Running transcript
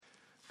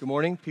Good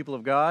morning, people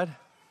of God.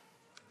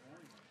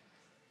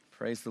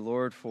 Praise the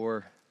Lord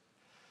for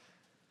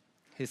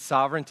His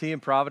sovereignty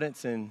and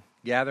providence in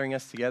gathering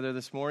us together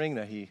this morning,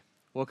 that He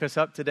woke us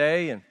up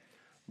today and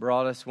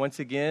brought us once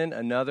again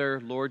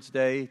another Lord's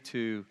Day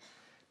to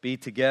be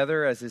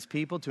together as His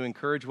people, to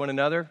encourage one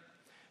another,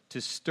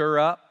 to stir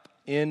up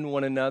in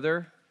one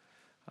another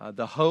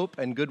the hope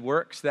and good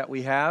works that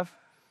we have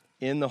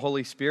in the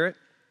Holy Spirit,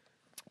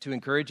 to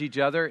encourage each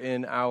other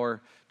in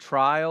our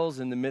trials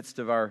in the midst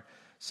of our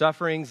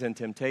sufferings and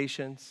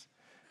temptations,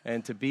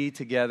 and to be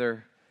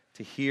together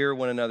to hear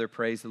one another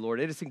praise the Lord.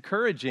 It is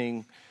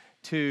encouraging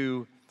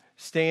to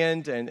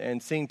stand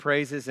and sing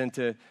praises and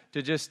to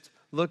just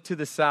look to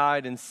the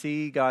side and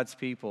see God's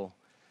people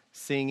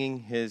singing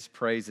His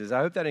praises. I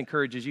hope that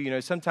encourages you. You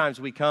know,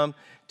 sometimes we come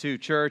to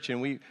church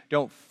and we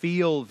don't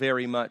feel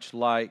very much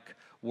like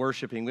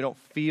worshiping. We don't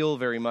feel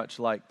very much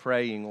like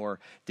praying or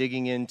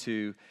digging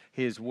into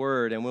His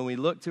Word. And when we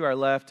look to our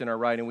left and our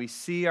right and we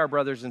see our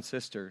brothers and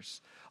sisters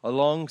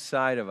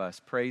alongside of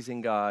us praising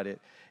God, it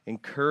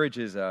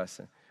encourages us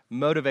and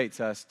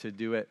motivates us to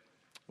do it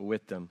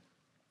with them.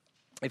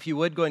 If you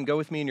would, go ahead and go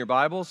with me in your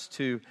Bibles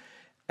to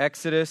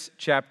Exodus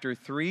chapter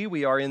 3.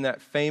 We are in that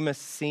famous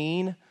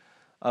scene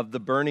of the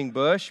burning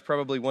bush,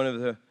 probably one of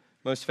the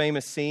most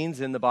famous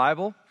scenes in the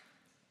Bible.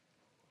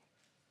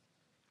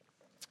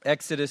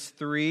 Exodus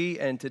 3,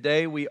 and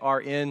today we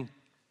are in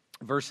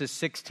verses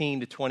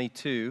 16 to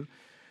 22.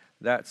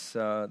 That's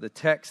the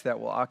text that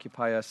will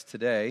occupy us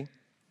today.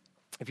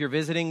 If you're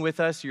visiting with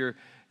us, you're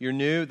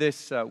new.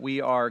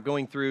 We are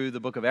going through the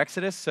book of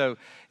Exodus, so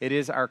it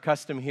is our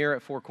custom here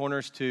at Four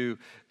Corners to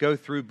go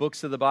through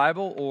books of the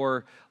Bible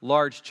or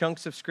large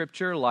chunks of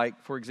Scripture,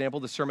 like, for example,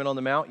 the Sermon on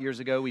the Mount. Years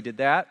ago, we did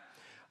that.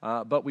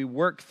 But we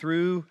work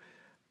through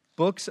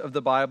books of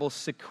the Bible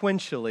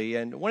sequentially,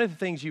 and one of the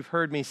things you've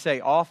heard me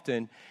say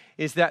often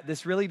is that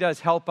this really does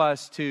help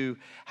us to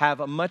have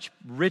a much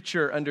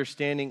richer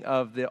understanding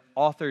of the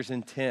author's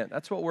intent.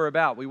 That's what we're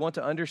about. We want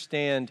to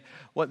understand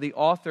what the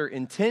author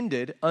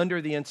intended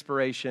under the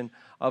inspiration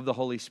of the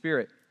Holy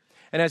Spirit.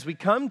 And as we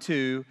come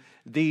to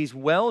these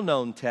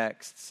well-known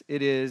texts,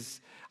 it is,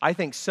 I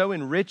think, so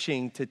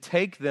enriching to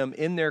take them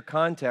in their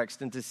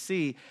context and to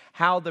see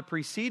how the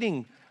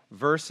preceding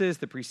verses,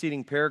 the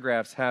preceding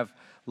paragraphs have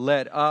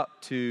led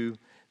up to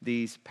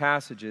these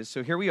passages.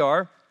 So here we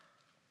are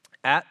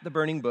at the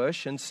burning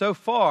bush, and so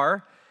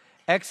far,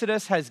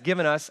 Exodus has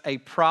given us a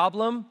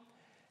problem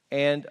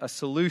and a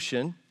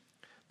solution.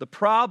 The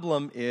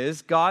problem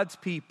is God's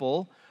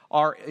people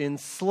are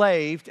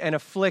enslaved and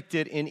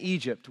afflicted in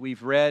Egypt.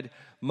 We've read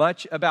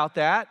much about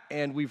that,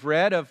 and we've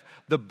read of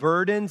the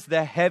burdens,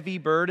 the heavy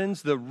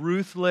burdens, the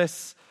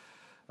ruthless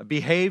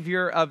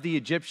behavior of the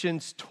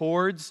Egyptians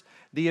towards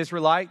the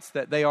Israelites,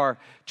 that they are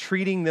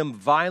treating them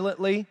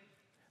violently.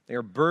 They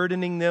are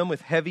burdening them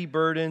with heavy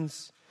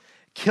burdens,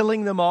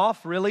 killing them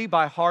off, really,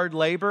 by hard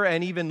labor,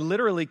 and even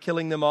literally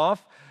killing them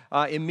off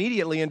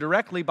immediately and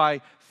directly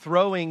by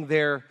throwing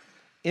their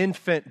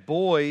infant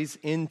boys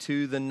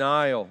into the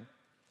Nile.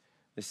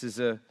 This is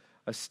a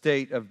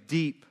state of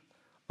deep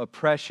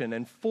oppression,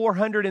 and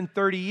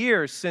 430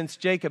 years since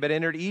Jacob had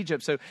entered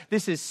Egypt. So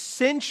this is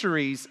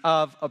centuries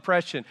of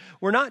oppression.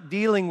 We're not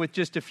dealing with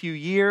just a few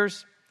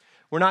years.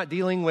 We're not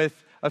dealing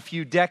with a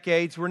few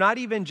decades. We're not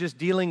even just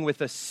dealing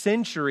with a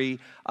century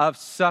of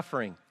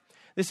suffering.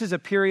 This is a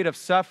period of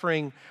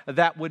suffering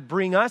that would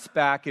bring us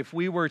back, if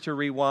we were to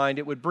rewind,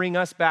 it would bring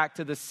us back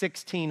to the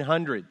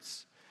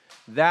 1600s.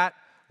 That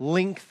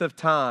length of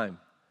time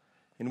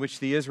in which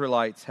the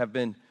Israelites have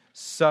been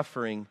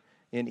suffering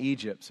in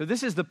Egypt. So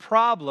this is the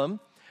problem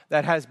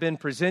that has been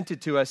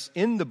presented to us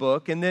in the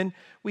book, and then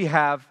we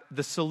have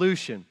the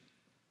solution.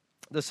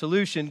 The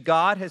solution: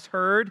 God has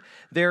heard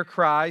their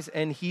cries,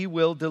 and He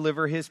will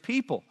deliver His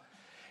people.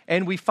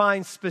 And we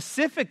find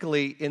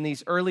specifically in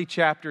these early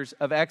chapters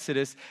of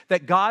Exodus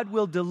that God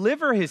will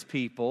deliver His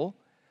people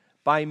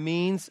by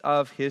means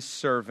of His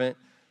servant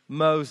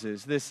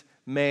Moses, this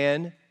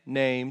man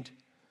named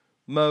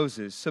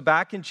Moses. So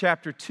back in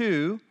chapter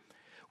 2,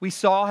 we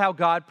saw how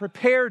God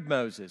prepared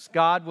Moses.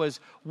 God was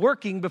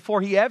working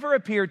before He ever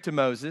appeared to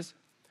Moses,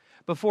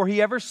 before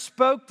He ever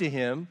spoke to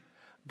him.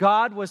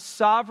 God was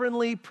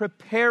sovereignly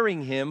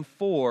preparing him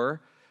for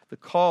the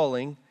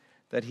calling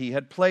that He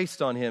had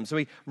placed on him. So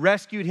He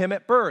rescued him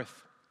at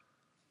birth.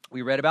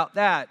 We read about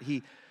that.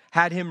 He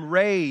had him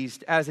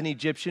raised as an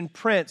Egyptian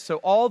prince. So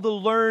all the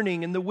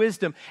learning and the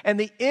wisdom and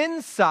the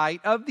insight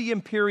of the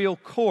imperial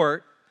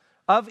court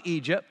of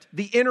Egypt,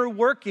 the inner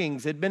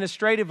workings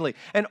administratively,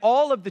 and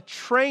all of the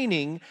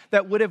training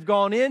that would have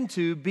gone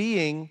into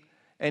being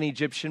an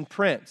Egyptian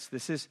prince.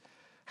 This is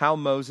how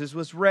Moses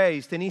was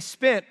raised. And he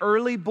spent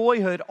early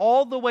boyhood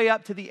all the way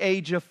up to the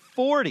age of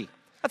 40.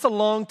 That's a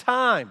long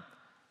time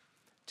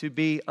to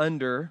be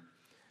under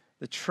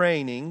the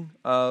training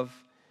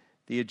of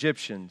the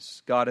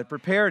Egyptians. God had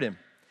prepared him.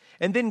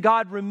 And then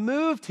God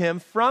removed him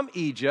from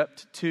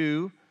Egypt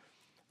to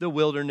the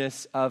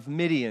wilderness of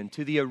Midian,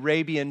 to the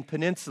Arabian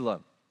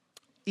Peninsula,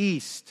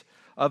 east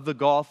of the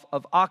Gulf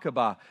of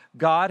Aqaba.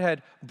 God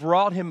had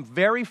brought him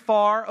very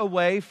far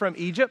away from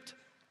Egypt,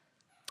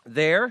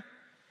 there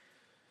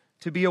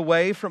to be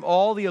away from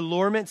all the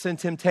allurements and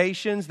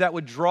temptations that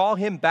would draw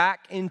him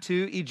back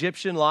into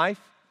Egyptian life.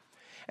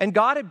 And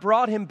God had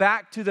brought him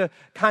back to the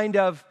kind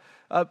of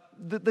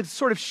the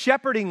sort of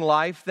shepherding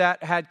life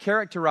that had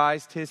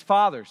characterized his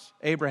fathers,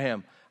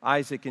 Abraham,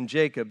 Isaac, and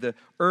Jacob, the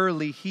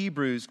early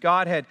Hebrews.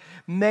 God had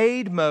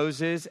made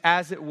Moses,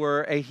 as it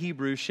were, a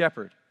Hebrew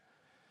shepherd.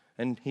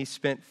 And he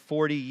spent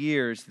 40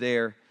 years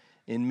there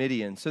in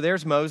Midian. So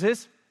there's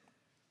Moses,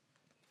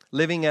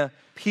 living a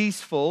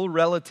peaceful,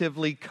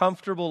 relatively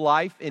comfortable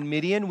life in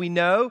Midian. We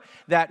know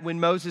that when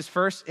Moses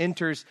first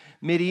enters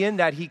Midian,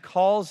 that he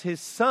calls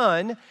his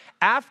son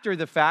after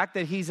the fact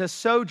that he's a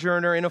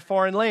sojourner in a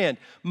foreign land.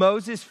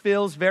 Moses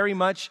feels very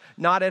much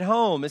not at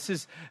home. This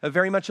is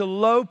very much a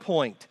low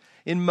point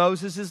in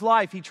Moses'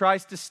 life. He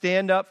tries to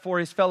stand up for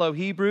his fellow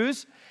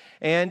Hebrews,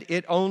 and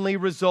it only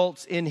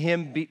results in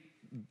him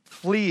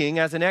fleeing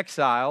as an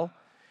exile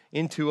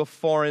into a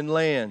foreign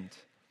land.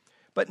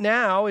 But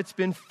now it's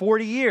been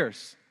 40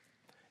 years,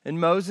 and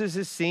Moses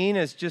is seen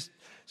as just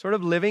sort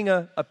of living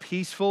a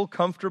peaceful,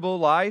 comfortable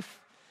life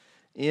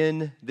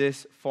in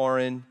this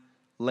foreign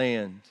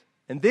land.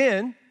 And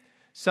then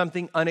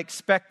something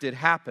unexpected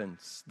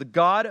happens. The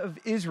God of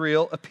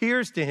Israel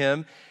appears to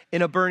him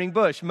in a burning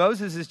bush.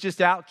 Moses is just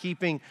out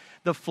keeping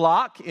the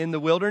flock in the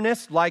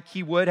wilderness like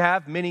he would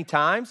have many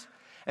times.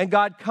 And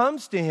God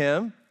comes to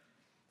him,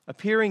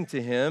 appearing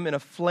to him in a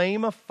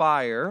flame of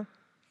fire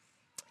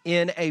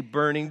in a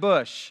burning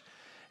bush.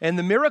 And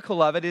the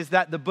miracle of it is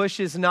that the bush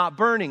is not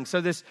burning.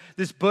 So this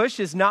bush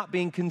is not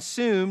being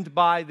consumed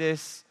by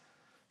this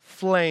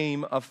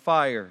flame of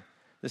fire,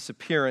 this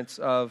appearance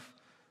of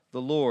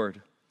the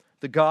Lord.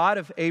 The God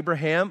of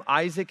Abraham,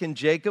 Isaac, and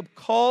Jacob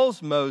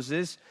calls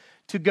Moses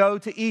to go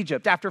to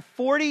Egypt. After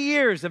 40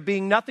 years of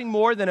being nothing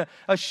more than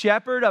a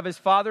shepherd of his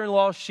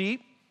father-in-law's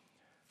sheep,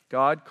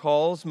 God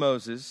calls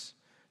Moses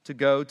to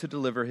go to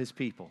deliver his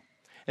people.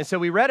 And so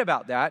we read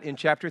about that in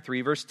chapter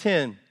 3, verse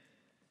 10.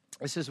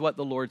 This is what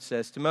the Lord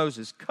says to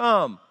Moses.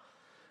 Come,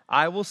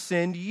 I will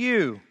send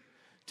you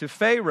to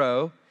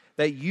Pharaoh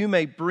that you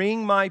may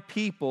bring my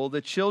people,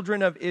 the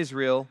children of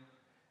Israel,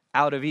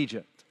 out of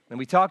Egypt. And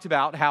we talked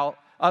about how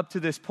up to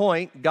this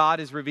point, God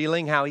is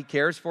revealing how he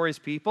cares for his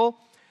people.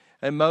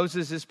 And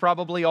Moses is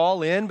probably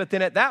all in. But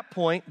then at that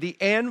point, the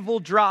anvil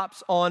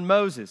drops on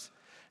Moses.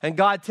 And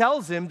God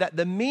tells him that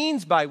the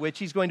means by which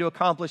he's going to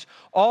accomplish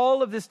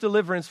all of this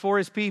deliverance for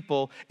his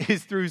people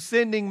is through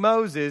sending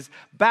Moses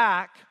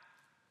back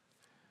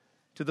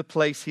to the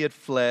place he had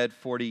fled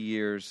 40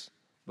 years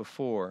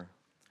before.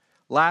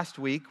 Last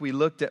week, we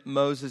looked at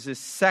Moses'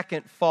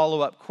 second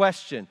follow-up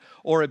question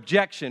or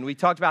objection. We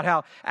talked about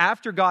how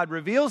after God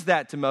reveals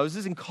that to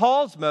Moses and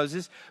calls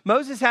Moses,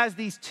 Moses has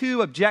these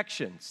two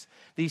objections,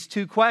 these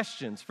two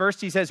questions.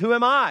 First, he says, who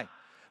am I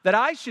that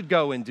I should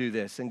go and do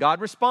this? And God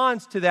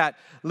responds to that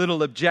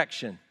little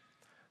objection.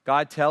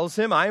 God tells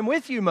him, I am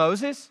with you,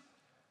 Moses,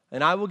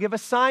 and I will give a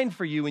sign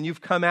for you. When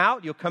you've come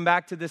out, you'll come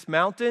back to this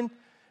mountain,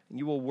 and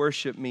you will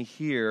worship me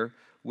here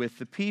with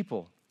the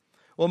people.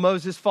 Well,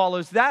 Moses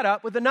follows that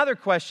up with another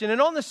question,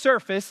 and on the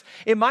surface,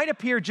 it might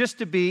appear just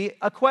to be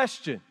a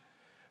question,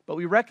 but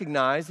we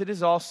recognize it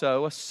is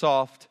also a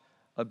soft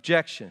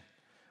objection.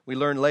 We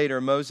learn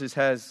later Moses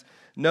has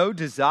no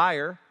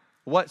desire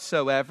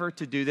whatsoever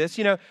to do this.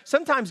 You know,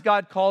 sometimes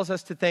God calls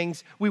us to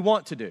things we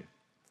want to do.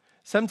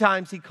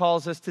 Sometimes he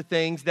calls us to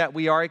things that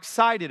we are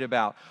excited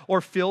about or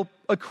feel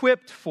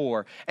equipped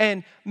for,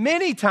 and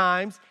many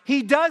times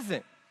he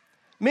doesn't.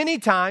 Many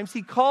times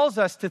he calls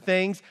us to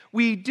things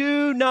we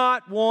do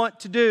not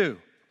want to do.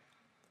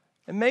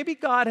 And maybe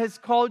God has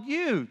called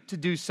you to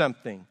do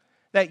something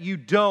that you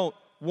don't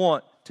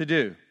want to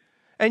do.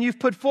 And you've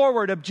put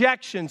forward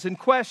objections and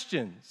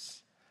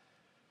questions,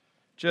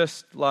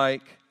 just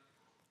like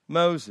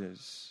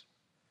Moses.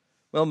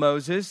 Well,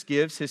 Moses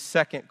gives his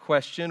second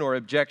question or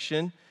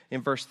objection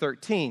in verse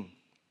 13.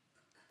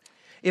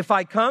 If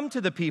I come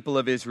to the people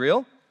of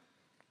Israel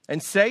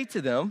and say to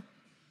them,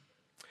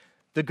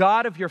 the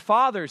God of your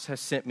fathers has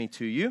sent me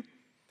to you,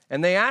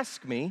 and they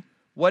ask me,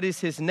 what is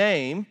his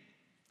name?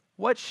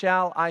 What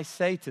shall I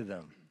say to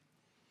them?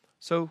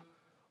 So,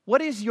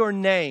 what is your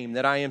name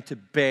that I am to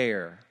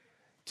bear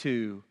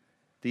to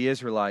the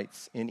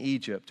Israelites in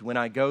Egypt when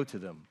I go to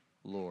them,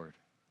 Lord?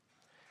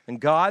 And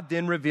God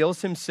then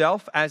reveals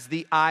himself as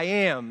the I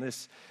am,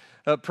 this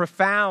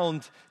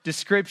profound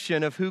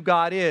description of who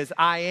God is.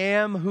 I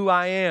am who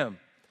I am.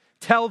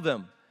 Tell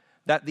them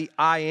that the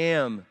I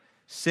am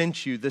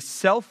sent you, the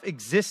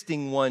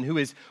self-existing one who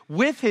is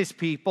with his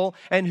people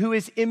and who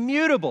is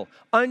immutable,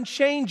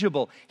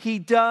 unchangeable. He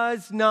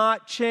does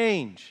not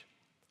change.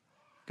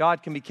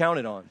 God can be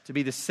counted on to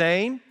be the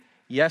same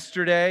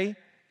yesterday,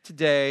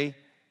 today,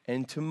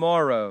 and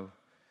tomorrow.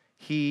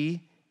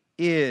 He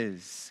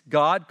is.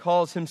 God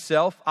calls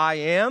himself I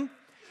am,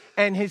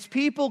 and his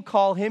people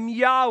call him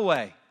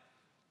Yahweh,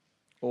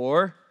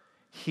 or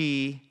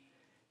he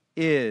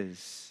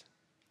is.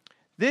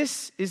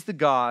 This is the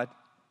God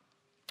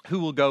who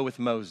will go with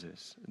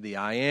Moses? The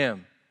I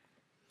Am.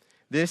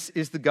 This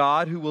is the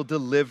God who will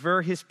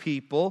deliver his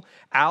people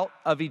out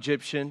of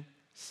Egyptian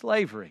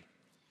slavery.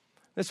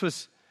 This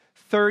was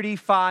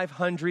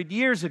 3,500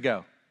 years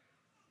ago.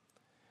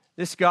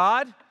 This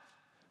God,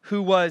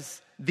 who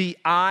was the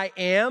I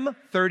Am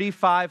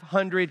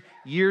 3,500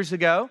 years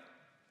ago,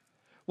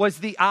 was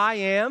the I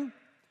Am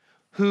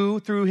who,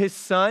 through his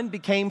Son,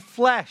 became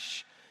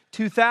flesh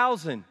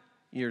 2,000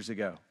 years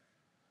ago.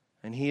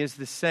 And he is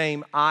the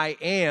same I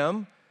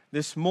Am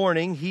this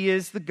morning. He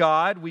is the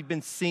God we've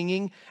been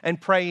singing and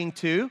praying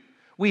to.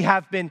 We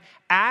have been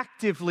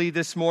actively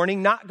this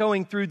morning, not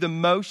going through the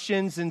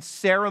motions and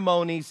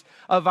ceremonies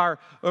of our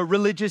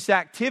religious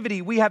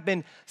activity. We have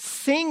been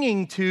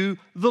singing to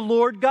the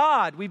Lord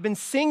God. We've been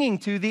singing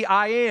to the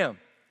I Am.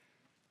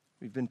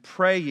 We've been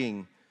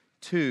praying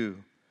to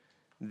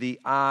the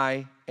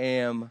I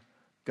Am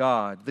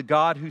God. The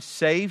God who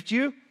saved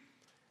you.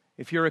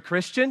 If you're a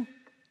Christian,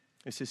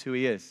 this is who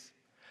he is.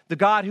 The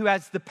God who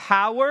has the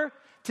power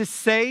to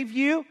save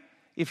you.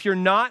 If you're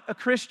not a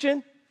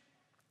Christian,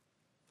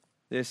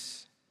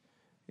 this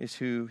is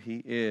who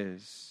he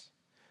is.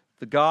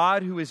 The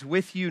God who is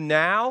with you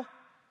now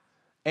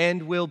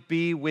and will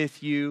be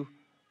with you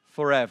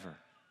forever.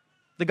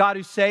 The God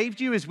who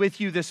saved you is with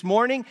you this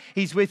morning.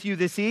 He's with you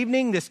this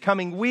evening, this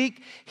coming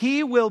week.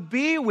 He will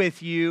be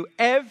with you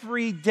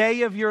every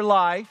day of your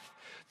life,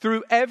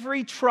 through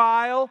every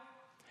trial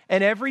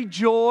and every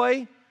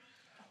joy,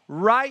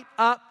 right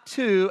up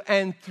to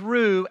and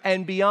through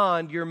and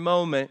beyond your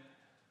moment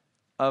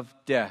of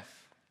death.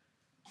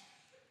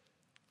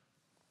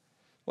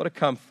 What a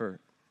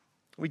comfort.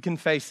 We can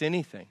face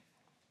anything.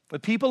 The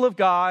people of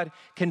God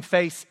can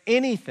face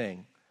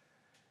anything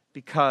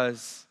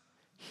because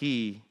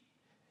he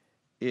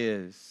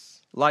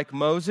is. Like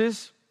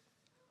Moses,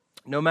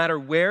 no matter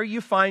where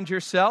you find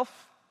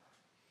yourself,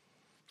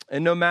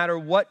 and no matter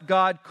what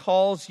God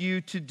calls you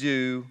to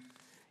do,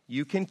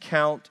 you can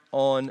count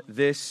on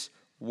this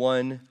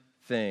one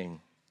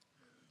thing: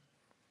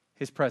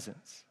 his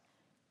presence.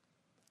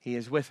 He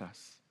is with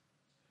us.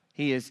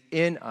 He is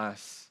in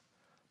us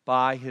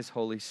by his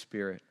Holy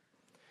Spirit.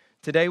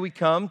 Today we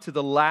come to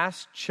the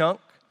last chunk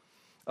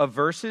of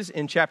verses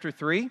in chapter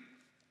 3,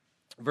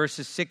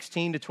 verses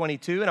 16 to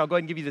 22, and I'll go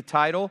ahead and give you the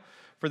title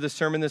for the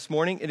sermon this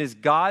morning. It is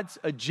God's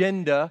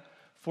Agenda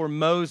for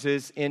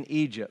Moses in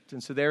Egypt.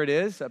 And so there it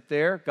is up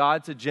there,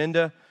 God's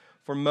agenda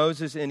for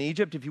Moses in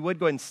Egypt. If you would,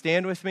 go ahead and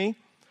stand with me.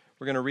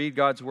 We're going to read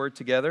God's word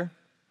together.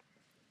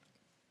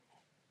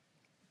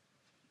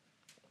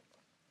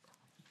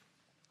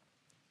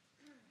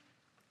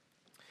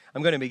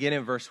 I'm going to begin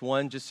in verse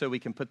 1 just so we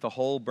can put the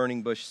whole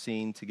burning bush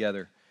scene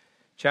together.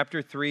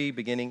 Chapter 3,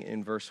 beginning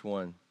in verse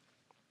 1.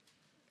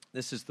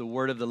 This is the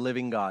word of the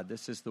living God.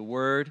 This is the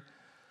word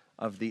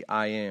of the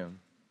I Am.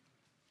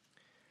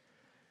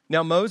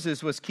 Now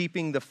Moses was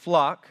keeping the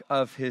flock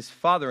of his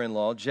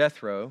father-in-law,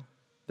 Jethro,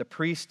 the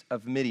priest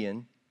of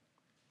Midian,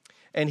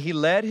 and he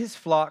led his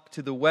flock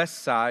to the west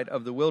side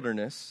of the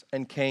wilderness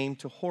and came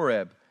to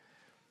Horeb,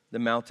 the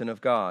mountain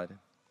of God.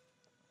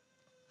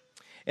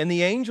 And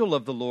the angel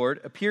of the Lord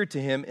appeared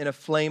to him in a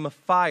flame of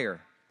fire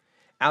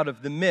out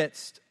of the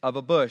midst of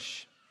a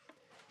bush.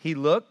 He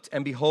looked,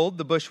 and behold,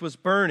 the bush was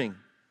burning,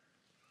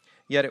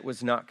 yet it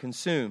was not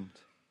consumed.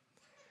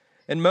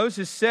 And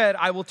Moses said,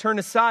 I will turn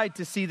aside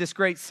to see this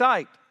great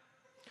sight,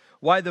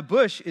 why the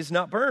bush is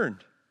not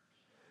burned.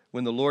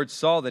 When the Lord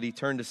saw that he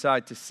turned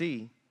aside to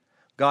see,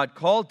 God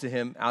called to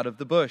him out of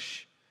the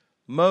bush,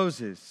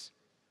 Moses,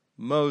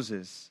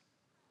 Moses.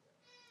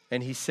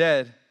 And he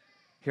said,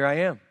 Here I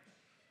am.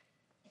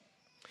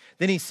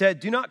 Then he said,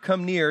 Do not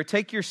come near.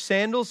 Take your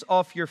sandals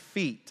off your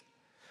feet,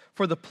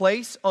 for the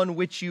place on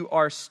which you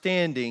are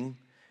standing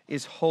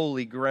is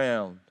holy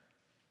ground.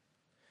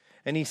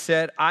 And he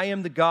said, I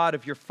am the God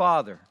of your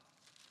father,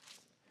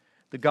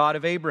 the God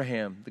of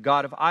Abraham, the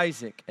God of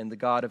Isaac, and the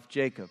God of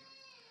Jacob.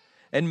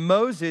 And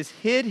Moses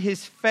hid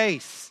his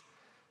face,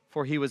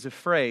 for he was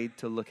afraid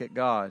to look at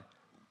God.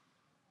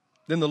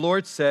 Then the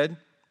Lord said,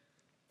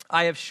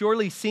 I have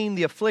surely seen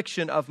the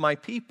affliction of my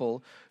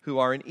people who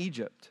are in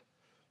Egypt,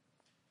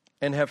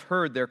 and have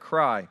heard their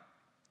cry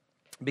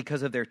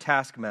because of their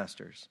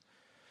taskmasters.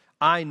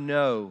 I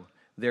know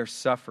their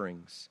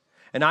sufferings,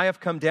 and I have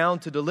come down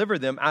to deliver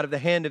them out of the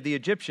hand of the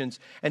Egyptians,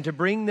 and to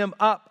bring them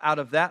up out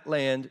of that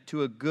land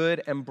to a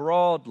good and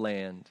broad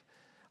land,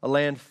 a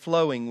land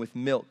flowing with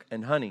milk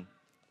and honey,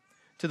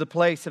 to the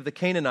place of the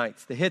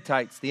Canaanites, the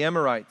Hittites, the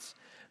Amorites,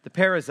 the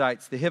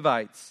Perizzites, the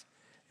Hivites,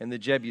 and the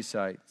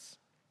Jebusites.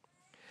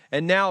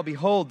 And now,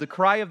 behold, the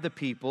cry of the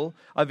people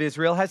of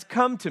Israel has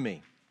come to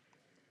me,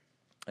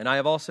 and I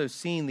have also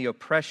seen the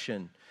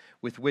oppression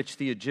with which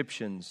the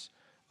Egyptians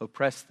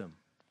oppress them.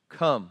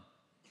 Come,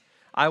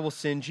 I will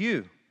send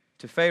you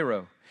to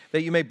Pharaoh,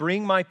 that you may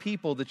bring my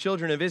people, the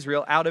children of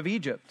Israel, out of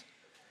Egypt.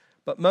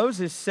 But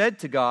Moses said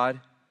to God,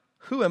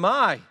 Who am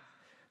I,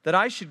 that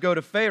I should go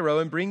to Pharaoh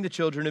and bring the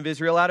children of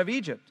Israel out of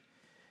Egypt?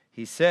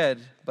 He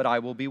said, But I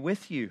will be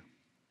with you,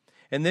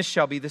 and this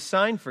shall be the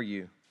sign for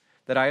you,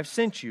 that I have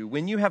sent you.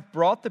 When you have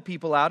brought the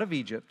people out of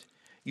Egypt,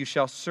 You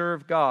shall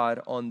serve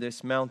God on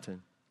this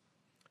mountain."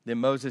 Then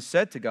Moses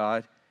said to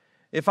God,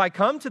 "If I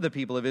come to the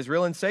people of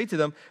Israel and say to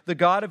them, 'The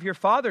God of your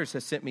fathers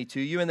has sent me to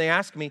you,' and they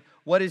ask me,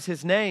 'What is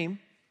his name?'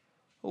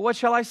 what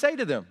shall I say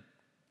to them?"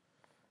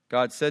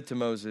 God said to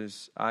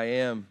Moses, "I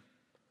am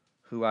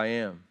who I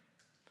am."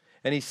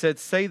 And he said,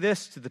 "Say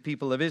this to the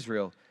people of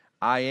Israel,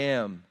 'I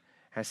am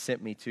has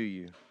sent me to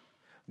you.'"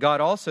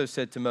 God also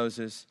said to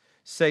Moses,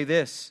 "Say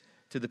this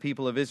to the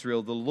people of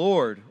Israel, 'The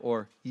Lord,'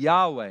 or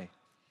Yahweh,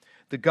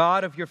 'the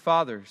God of your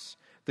fathers,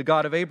 the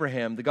God of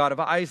Abraham, the God of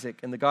Isaac,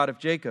 and the God of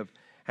Jacob,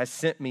 has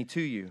sent me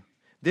to you.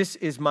 This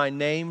is my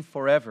name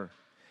forever,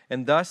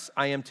 and thus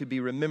I am to be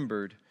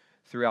remembered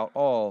throughout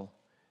all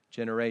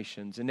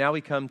generations." And now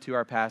we come to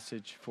our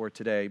passage for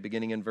today,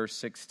 beginning in verse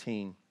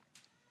 16.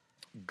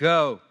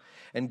 "Go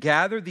and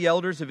gather the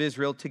elders of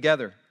Israel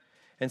together,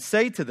 and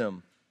say to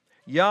them,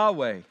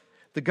 'Yahweh,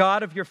 the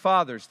God of your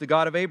fathers, the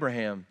God of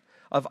Abraham,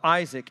 of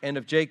Isaac, and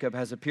of Jacob,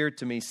 has appeared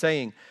to me,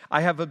 saying,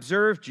 I have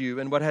observed you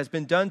and what has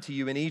been done to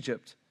you in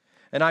Egypt.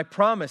 And I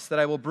promise that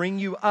I will bring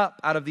you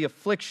up out of the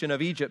affliction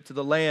of Egypt to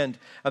the land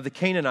of the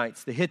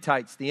Canaanites, the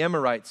Hittites, the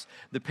Amorites,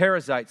 the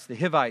Perizzites, the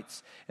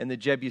Hivites, and the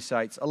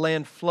Jebusites, a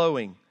land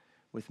flowing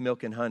with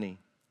milk and honey.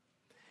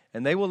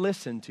 And they will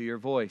listen to your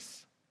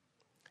voice.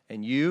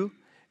 And you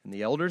and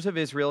the elders of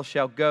Israel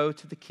shall go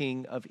to the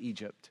king of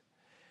Egypt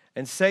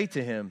and say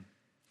to him,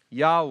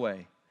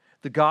 Yahweh,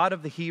 the God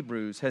of the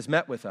Hebrews, has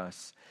met with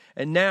us.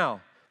 And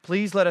now,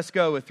 please let us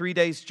go a 3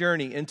 days'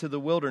 journey into the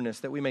wilderness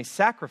that we may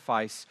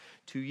sacrifice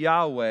to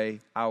Yahweh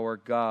our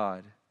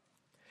God.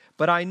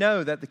 But I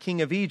know that the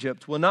king of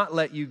Egypt will not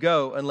let you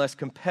go unless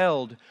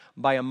compelled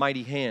by a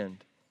mighty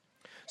hand.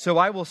 So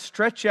I will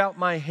stretch out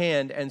my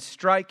hand and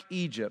strike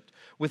Egypt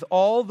with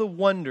all the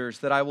wonders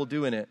that I will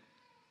do in it.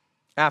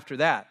 After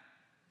that,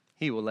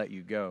 he will let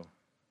you go.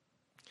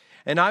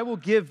 And I will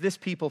give this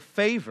people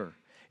favor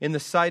in the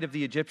sight of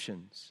the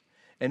Egyptians.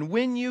 And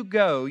when you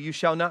go, you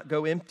shall not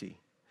go empty.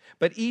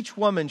 But each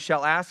woman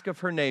shall ask of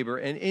her neighbor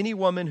and any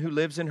woman who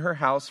lives in her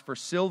house for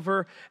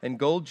silver and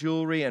gold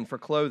jewelry and for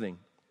clothing.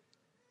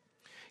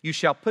 You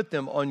shall put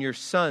them on your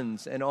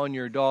sons and on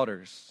your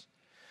daughters.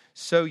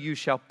 So you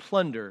shall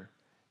plunder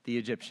the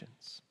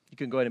Egyptians." You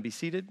can go ahead and be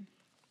seated.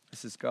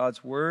 This is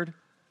God's word.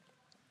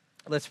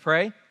 Let's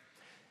pray.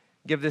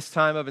 Give this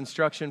time of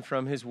instruction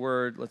from his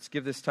word. Let's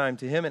give this time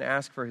to him and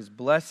ask for his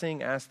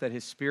blessing. Ask that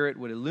his spirit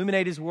would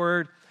illuminate his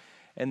word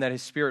and that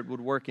his spirit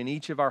would work in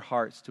each of our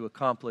hearts to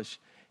accomplish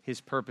his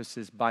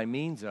purposes by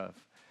means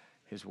of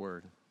his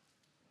word.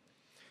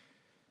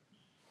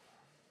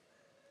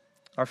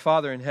 Our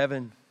Father in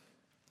heaven,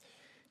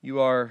 you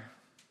are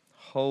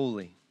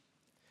holy.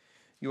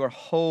 You are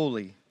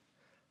holy,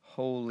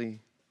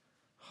 holy,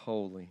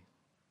 holy.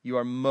 You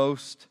are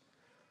most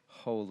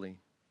holy.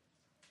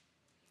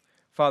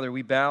 Father,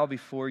 we bow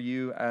before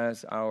you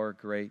as our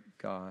great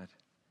God.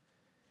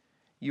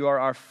 You are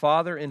our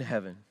Father in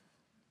heaven.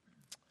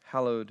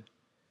 Hallowed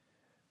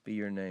be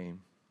your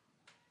name.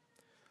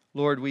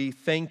 Lord, we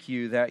thank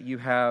you that you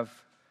have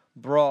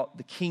brought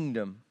the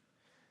kingdom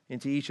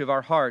into each of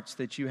our hearts,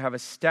 that you have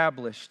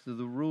established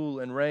the rule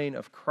and reign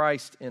of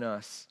Christ in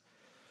us.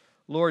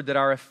 Lord, that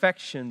our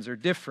affections are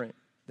different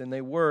than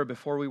they were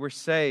before we were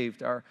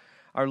saved. Our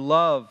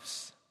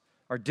loves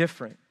are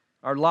different.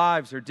 Our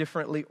lives are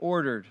differently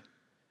ordered.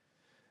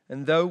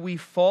 And though we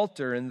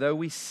falter and though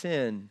we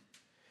sin,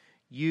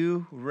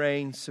 you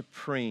reign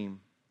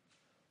supreme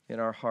in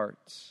our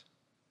hearts.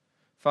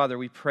 Father,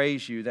 we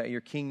praise you that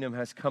your kingdom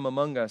has come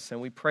among us, and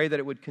we pray that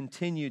it would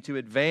continue to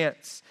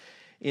advance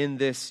in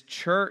this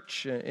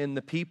church, in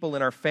the people,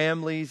 in our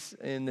families,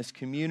 in this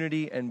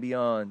community, and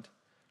beyond.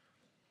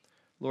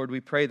 Lord, we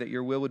pray that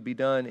your will would be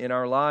done in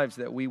our lives,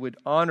 that we would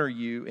honor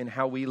you in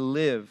how we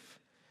live,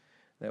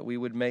 that we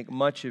would make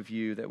much of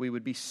you, that we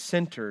would be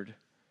centered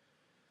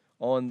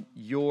on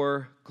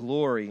your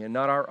glory and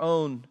not our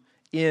own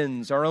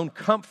ends, our own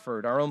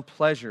comfort, our own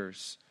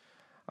pleasures,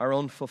 our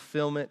own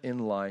fulfillment in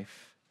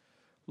life.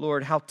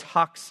 Lord, how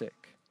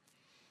toxic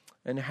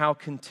and how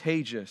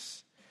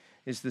contagious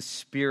is the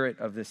spirit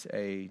of this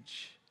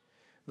age.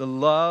 The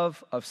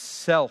love of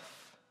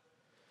self,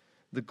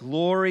 the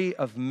glory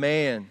of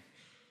man,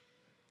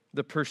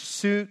 the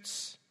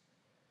pursuits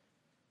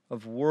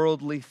of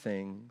worldly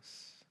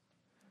things.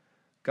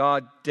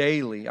 God,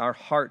 daily our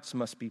hearts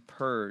must be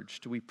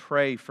purged. We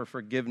pray for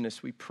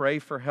forgiveness. We pray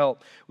for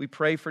help. We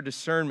pray for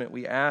discernment.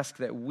 We ask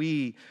that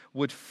we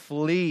would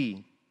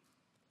flee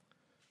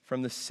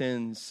from the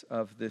sins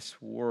of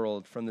this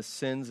world, from the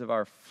sins of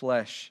our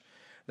flesh,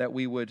 that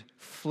we would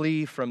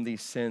flee from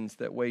these sins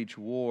that wage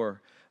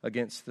war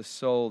against the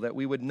soul, that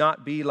we would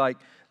not be like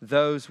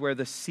those where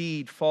the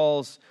seed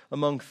falls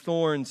among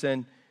thorns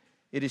and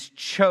it is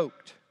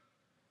choked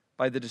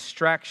by the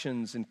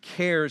distractions and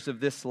cares of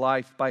this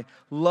life, by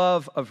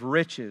love of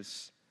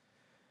riches,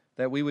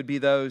 that we would be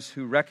those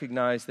who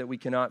recognize that we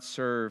cannot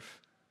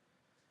serve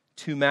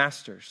two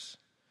masters,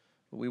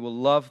 but we will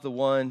love the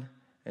one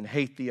and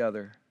hate the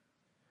other.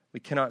 We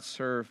cannot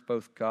serve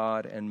both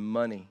God and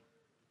money.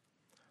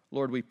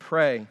 Lord, we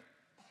pray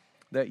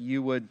that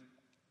you would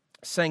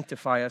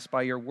Sanctify us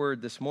by your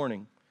word this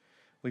morning.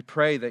 We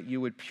pray that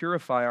you would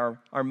purify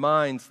our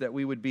minds, that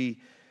we would be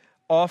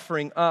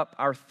offering up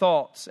our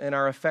thoughts and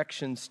our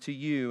affections to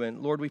you. And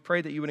Lord, we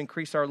pray that you would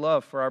increase our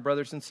love for our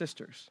brothers and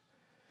sisters.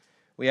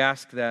 We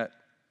ask that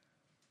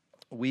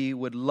we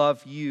would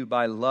love you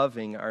by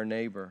loving our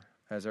neighbor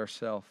as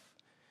ourselves.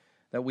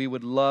 That we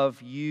would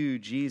love you,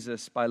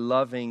 Jesus, by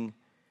loving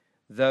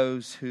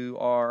those who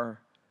are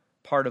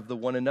part of the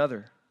one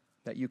another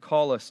that you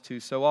call us to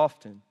so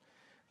often,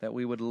 that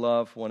we would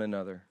love one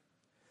another.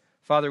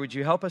 Father, would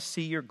you help us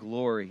see your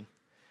glory,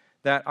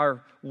 that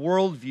our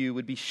worldview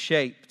would be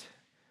shaped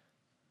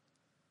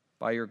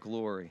by your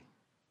glory,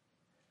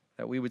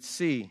 that we would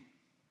see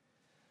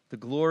the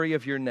glory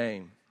of your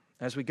name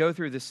as we go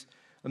through this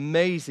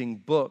amazing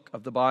book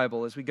of the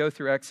Bible, as we go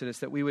through Exodus,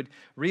 that we would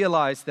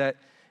realize that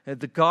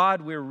the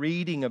God we're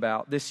reading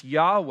about, this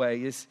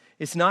Yahweh,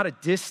 is not a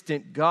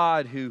distant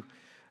God who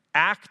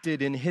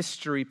acted in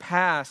history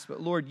past, but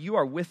Lord, you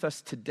are with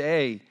us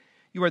today.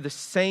 You are the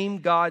same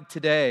God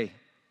today.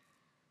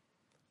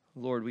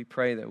 Lord, we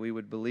pray that we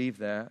would believe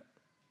that,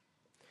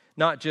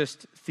 not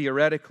just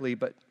theoretically,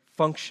 but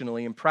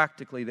functionally and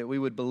practically, that we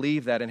would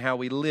believe that in how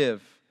we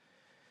live,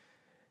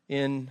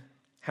 in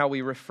how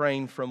we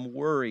refrain from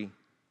worry,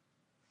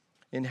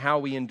 in how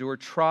we endure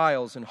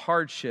trials and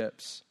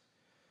hardships,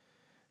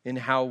 in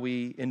how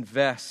we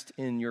invest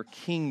in your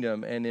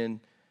kingdom and in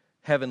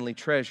heavenly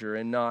treasure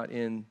and not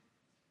in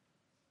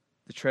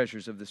the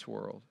treasures of this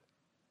world.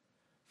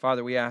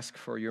 Father, we ask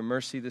for your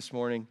mercy this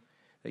morning,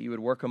 that you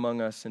would work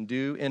among us and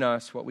do in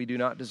us what we do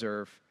not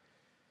deserve.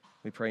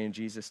 We pray in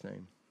Jesus'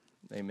 name.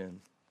 Amen.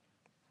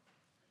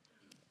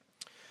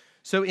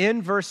 So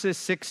in verses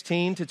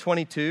 16 to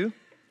 22,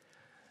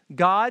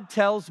 God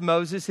tells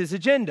Moses his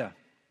agenda.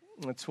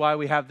 That's why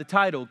we have the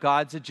title,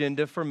 God's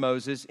Agenda for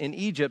Moses in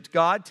Egypt.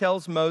 God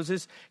tells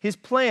Moses his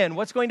plan.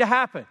 What's going to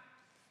happen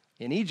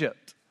in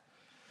Egypt?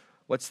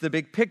 What's the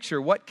big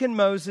picture? What can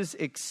Moses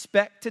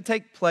expect to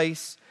take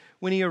place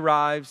when he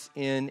arrives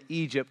in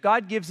Egypt?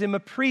 God gives him a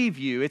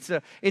preview. It's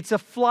a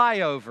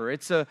flyover.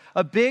 It's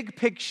a big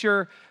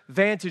picture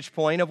vantage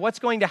point of what's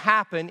going to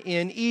happen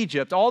in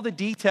Egypt. All the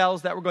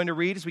details that we're going to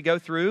read as we go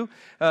through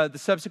the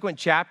subsequent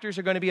chapters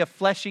are going to be a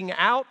fleshing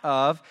out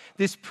of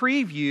this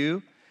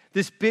preview,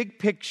 this big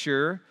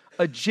picture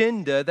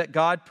agenda that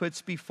God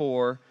puts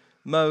before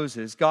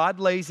Moses. God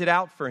lays it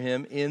out for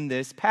him in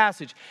this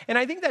passage. And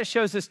I think that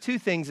shows us two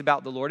things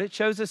about the Lord. It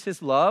shows us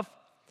his love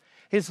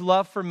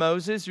for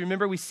Moses.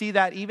 Remember, we see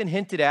that even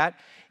hinted at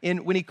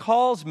when he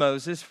calls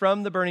Moses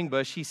from the burning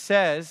bush. He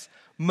says,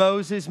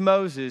 Moses,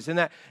 Moses. And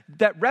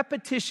that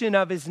repetition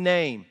of his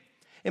name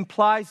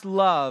implies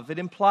love. It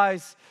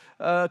implies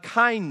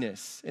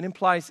kindness. It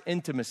implies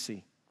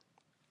intimacy.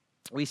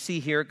 We see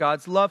here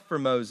God's love for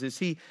Moses.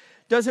 He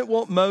doesn't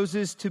want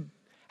Moses to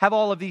have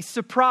all of these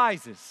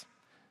surprises.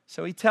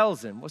 So he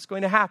tells him what's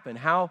going to happen,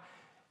 how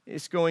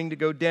it's going to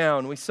go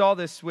down. We saw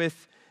this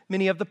with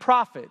many of the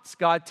prophets.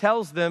 God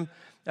tells them,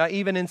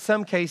 even in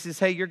some cases,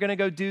 hey, you're going to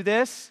go do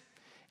this,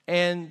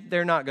 and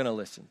they're not going to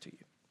listen to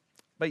you.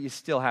 But you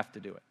still have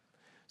to do it.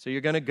 So you're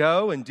going to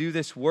go and do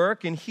this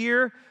work. And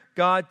here,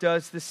 God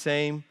does the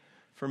same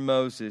for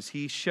Moses.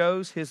 He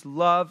shows his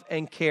love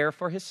and care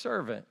for his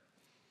servant.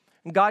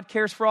 And God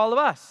cares for all of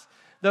us.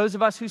 Those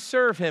of us who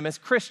serve him as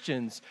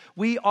Christians,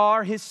 we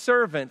are his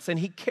servants, and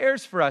he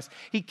cares for us.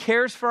 He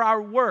cares for our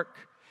work.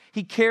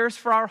 He cares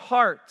for our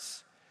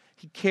hearts.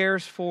 He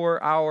cares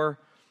for our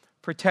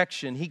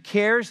protection. He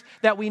cares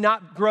that we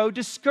not grow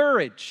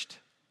discouraged,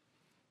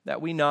 that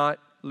we not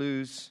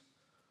lose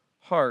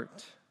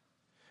heart.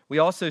 We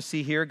also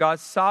see here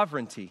God's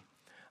sovereignty.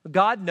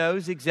 God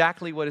knows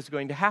exactly what is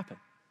going to happen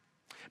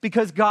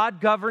because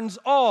God governs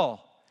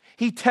all.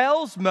 He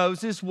tells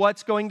Moses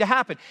what's going to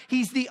happen.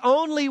 He's the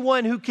only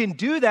one who can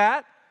do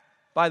that,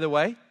 by the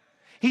way.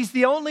 He's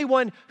the only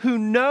one who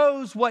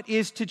knows what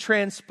is to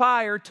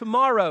transpire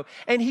tomorrow.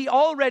 And he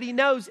already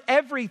knows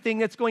everything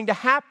that's going to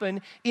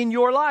happen in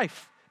your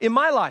life, in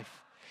my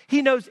life.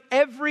 He knows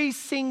every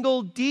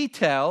single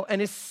detail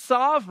and is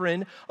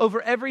sovereign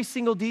over every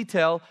single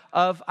detail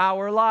of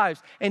our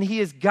lives. And he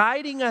is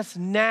guiding us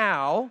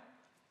now,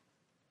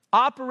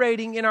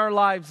 operating in our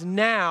lives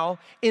now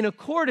in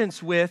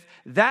accordance with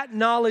that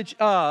knowledge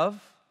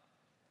of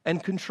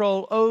and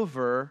control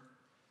over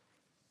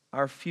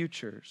our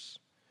futures.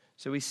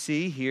 So we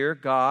see here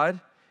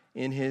God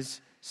in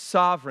his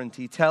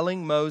sovereignty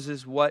telling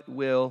Moses what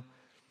will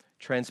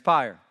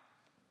transpire.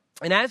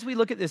 And as we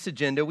look at this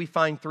agenda, we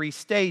find three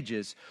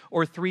stages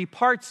or three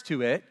parts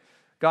to it.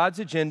 God's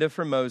agenda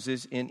for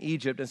Moses in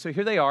Egypt. And so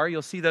here they are.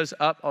 You'll see those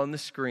up on the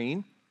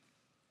screen.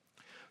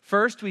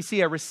 First, we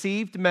see a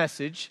received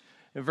message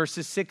in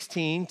verses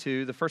 16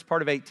 to the first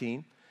part of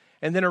 18.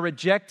 And then a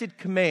rejected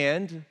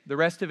command, the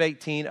rest of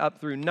 18 up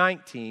through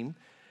 19.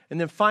 And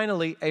then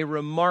finally, a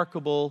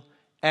remarkable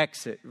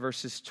exit,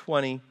 verses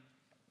 20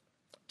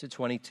 to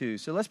 22.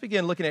 So let's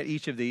begin looking at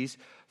each of these.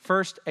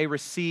 First, a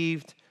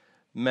received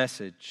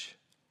message.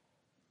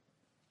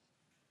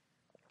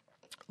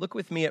 Look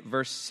with me at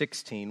verse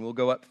 16. We'll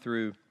go up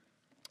through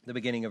the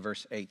beginning of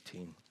verse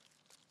 18.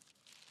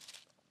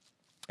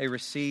 A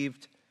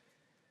received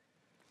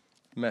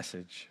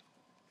message.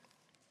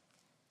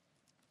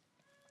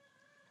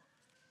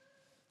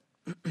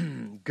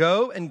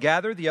 Go and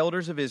gather the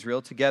elders of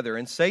Israel together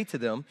and say to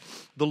them,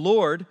 the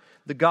Lord,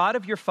 the God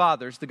of your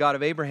fathers, the God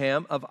of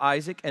Abraham, of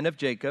Isaac, and of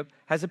Jacob,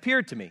 has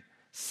appeared to me,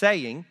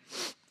 saying,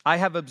 I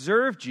have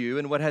observed you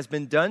and what has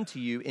been done to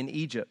you in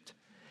Egypt.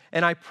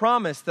 And I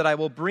promise that I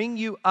will bring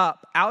you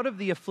up out of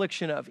the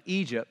affliction of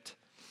Egypt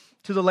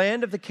to the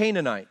land of the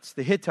Canaanites,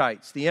 the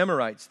Hittites, the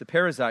Amorites, the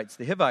Perizzites,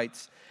 the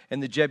Hivites,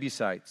 and the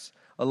Jebusites,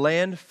 a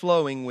land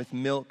flowing with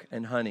milk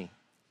and honey.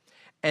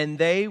 And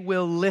they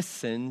will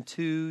listen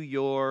to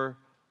your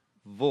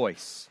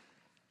voice.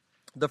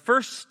 The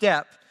first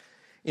step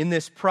in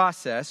this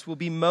process will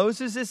be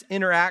Moses'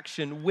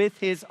 interaction with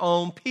his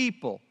own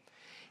people.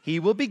 He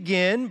will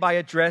begin by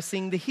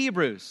addressing the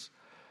Hebrews.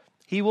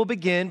 He will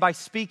begin by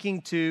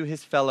speaking to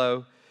his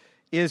fellow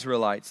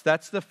Israelites.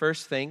 That's the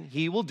first thing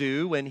he will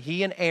do when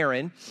he and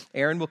Aaron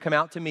will come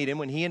out to meet him.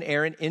 When he and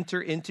Aaron enter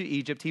into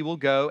Egypt, he will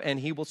go and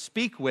he will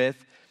speak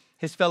with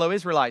his fellow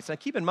Israelites. Now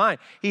keep in mind,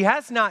 he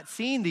has not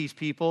seen these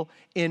people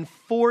in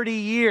 40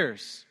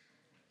 years.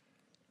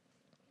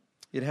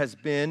 It has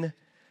been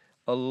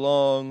a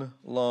long,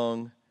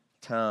 long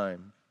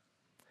time.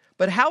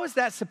 But how is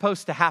that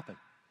supposed to happen?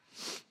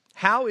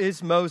 How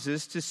is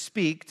Moses to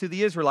speak to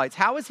the Israelites?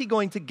 How is he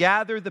going to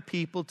gather the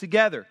people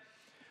together?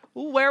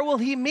 Well, where will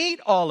he meet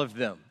all of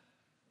them?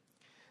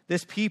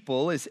 This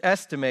people is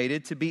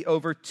estimated to be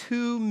over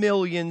 2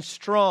 million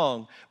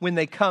strong when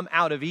they come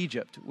out of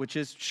Egypt, which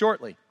is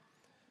shortly.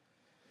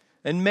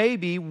 And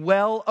maybe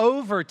well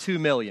over 2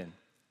 million.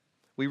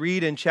 We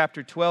read in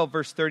chapter 12,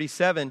 verse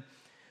 37,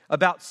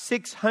 about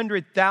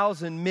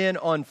 600,000 men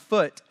on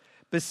foot,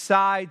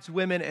 besides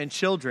women and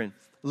children,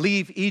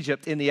 leave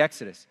Egypt in the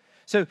Exodus.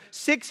 So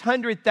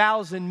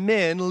 600,000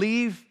 men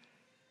leave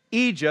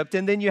Egypt,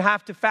 and then you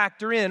have to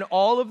factor in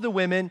all of the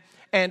women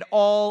and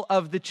all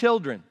of the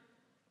children.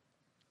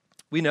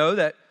 We know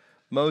that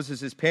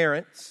Moses'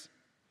 parents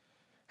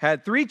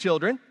had 3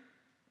 children,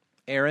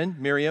 Aaron,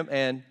 Miriam,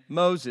 and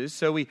Moses.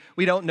 So we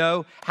don't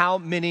know how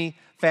many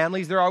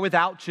families there are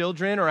without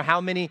children, or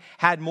how many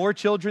had more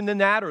children than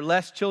that or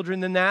less children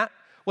than that,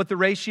 what the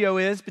ratio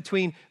is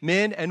between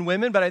men and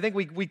women. But I think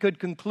we could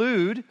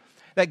conclude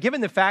that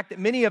given the fact that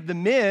many of the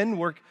men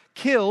were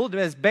killed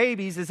as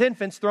babies, as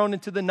infants, thrown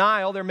into the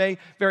Nile, there may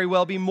very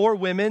well be more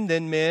women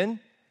than men.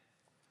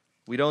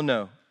 We don't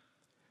know.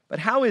 But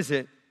how is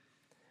it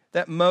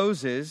that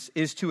Moses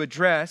is to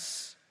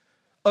address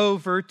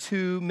over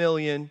 2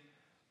 million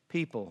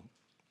people?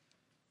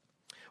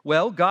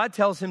 Well, God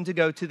tells him to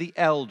go to the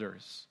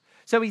elders.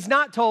 So he's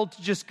not told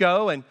to just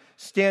go and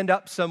stand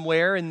up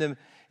somewhere in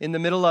the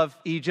middle of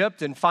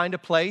Egypt and find a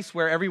place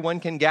where everyone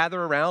can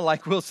gather around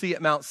like we'll see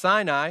at Mount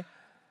Sinai.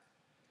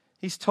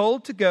 He's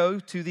told to go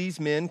to these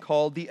men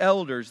called the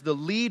elders, the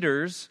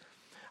leaders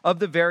of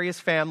the various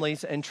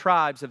families and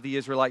tribes of the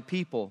Israelite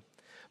people.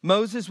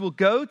 Moses will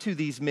go to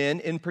these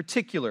men in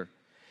particular.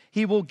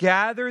 He will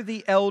gather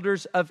the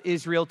elders of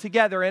Israel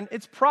together. And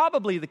it's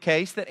probably the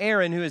case that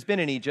Aaron, who has been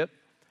in Egypt,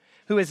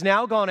 who has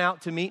now gone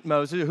out to meet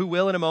Moses, who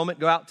will in a moment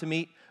go out to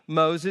meet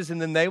Moses, and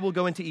then they will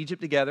go into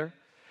Egypt together,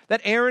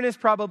 that Aaron is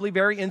probably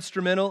very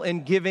instrumental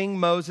in giving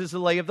Moses the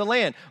lay of the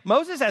land.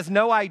 Moses has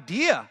no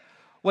idea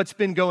what's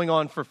been going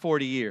on for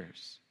 40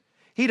 years.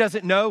 He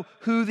doesn't know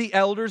who the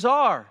elders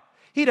are.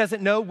 He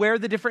doesn't know where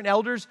the different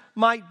elders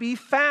might be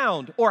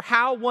found or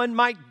how one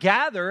might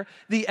gather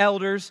the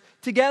elders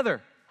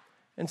together.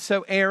 And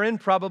so Aaron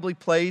probably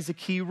plays a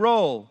key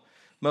role.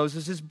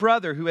 Moses'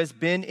 brother who has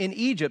been in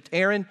Egypt,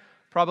 Aaron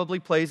probably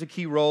plays a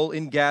key role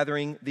in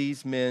gathering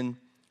these men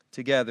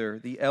together,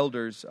 the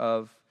elders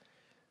of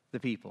the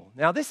people.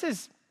 Now this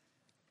is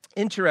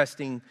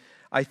interesting,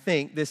 I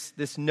think,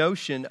 this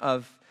notion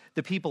of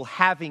the people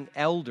having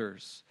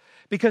elders,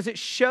 because it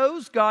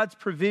shows God's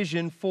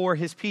provision for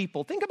his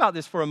people. Think about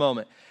this for a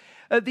moment.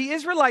 The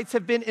Israelites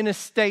have been in a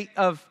state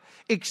of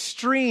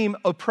extreme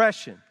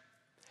oppression.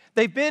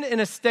 They've been in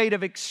a state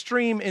of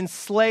extreme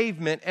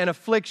enslavement and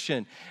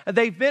affliction.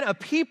 They've been a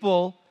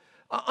people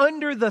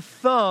under the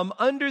thumb,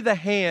 under the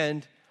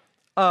hand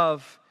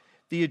of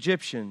the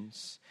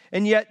Egyptians.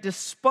 And yet,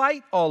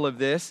 despite all of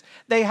this,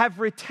 they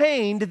have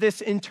retained this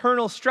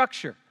internal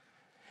structure.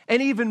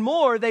 And even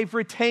more, they've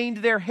retained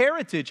their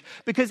heritage.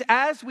 Because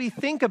as we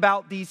think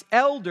about these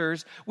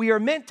elders, we are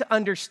meant to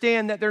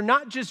understand that they're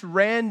not just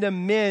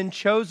random men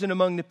chosen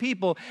among the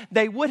people.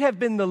 They would have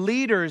been the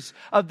leaders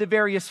of the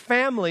various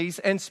families,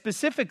 and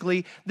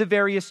specifically the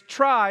various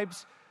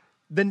tribes,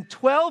 the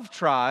 12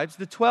 tribes,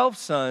 the 12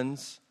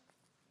 sons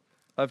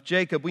of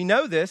Jacob. We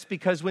know this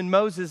because when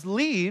Moses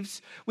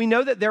leaves, we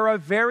know that there are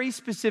very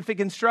specific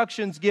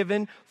instructions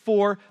given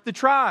for the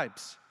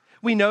tribes.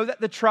 We know that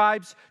the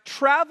tribes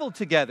travel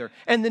together,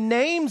 and the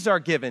names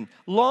are given.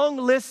 Long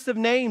lists of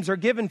names are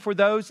given for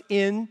those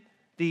in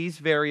these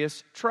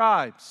various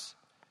tribes.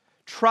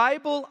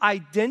 Tribal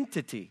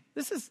identity.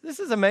 This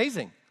is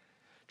amazing.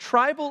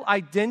 Tribal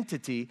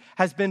identity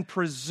has been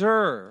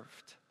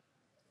preserved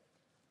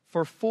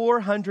for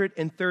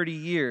 430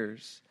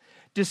 years,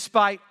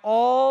 despite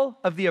all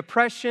of the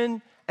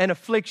oppression and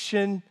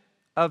affliction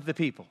of the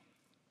people.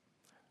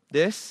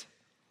 This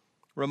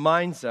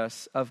reminds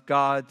us of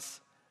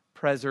God's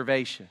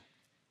preservation.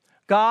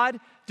 God,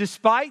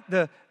 despite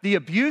the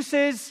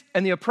abuses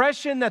and the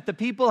oppression that the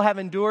people have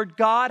endured,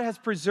 God has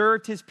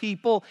preserved his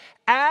people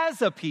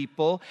as a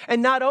people.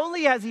 And not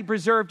only has he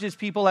preserved his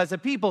people as a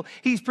people,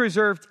 he's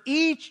preserved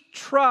each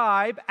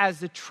tribe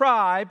as a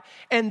tribe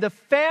and the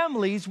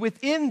families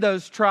within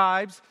those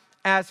tribes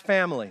as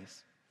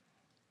families.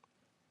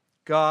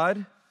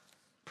 God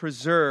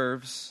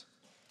preserves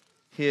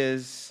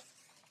his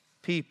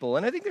people.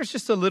 And I think there's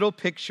just a little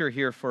picture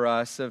here for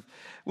us of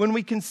when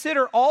we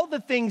consider all the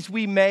things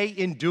we may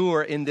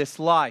endure in this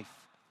life,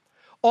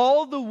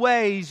 all the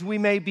ways we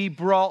may be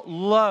brought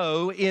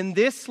low in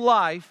this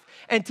life,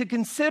 and to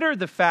consider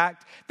the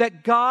fact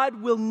that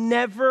God will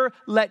never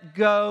let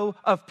go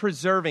of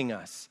preserving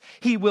us.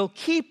 He will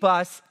keep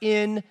us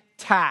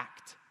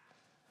intact.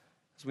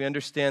 As we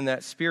understand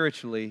that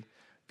spiritually,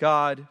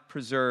 God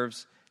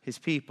preserves his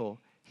people.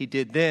 He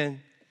did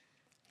then,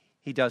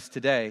 he does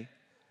today,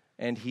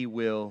 and he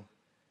will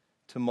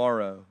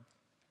tomorrow.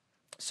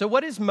 So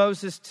what is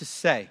Moses to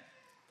say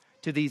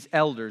to these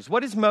elders?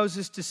 What is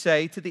Moses to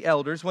say to the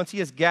elders once he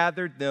has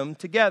gathered them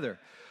together?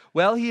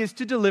 Well, he is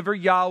to deliver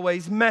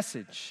Yahweh's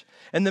message.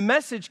 And the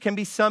message can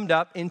be summed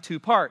up in two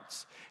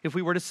parts, if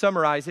we were to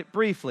summarize it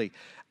briefly.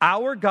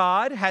 Our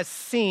God has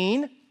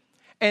seen,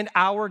 and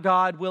our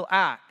God will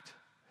act.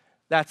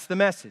 That's the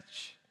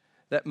message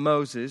that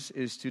Moses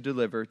is to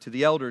deliver to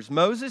the elders.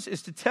 Moses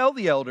is to tell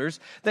the elders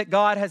that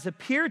God has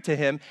appeared to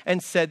him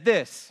and said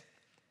this: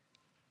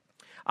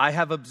 I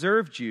have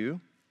observed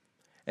you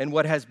and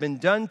what has been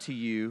done to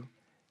you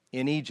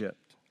in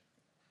Egypt.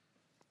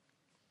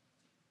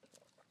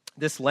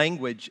 This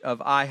language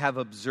of I have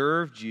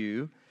observed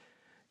you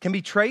can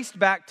be traced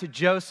back to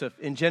Joseph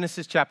in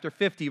Genesis chapter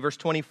 50, verse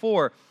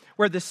 24,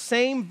 where the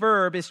same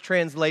verb is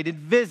translated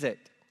visit.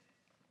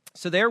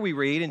 So there we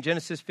read in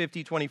Genesis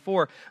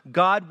 50:24,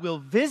 God will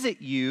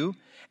visit you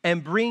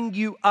and bring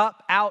you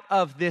up out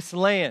of this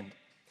land.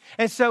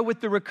 And so with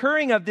the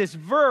recurring of this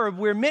verb,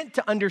 we're meant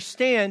to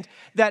understand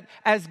that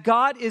as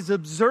God is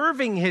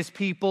observing his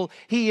people,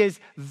 he is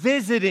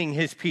visiting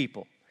his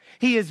people.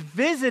 He is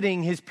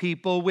visiting his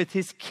people with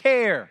his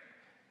care.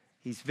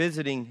 He's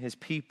visiting his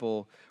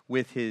people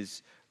with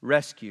his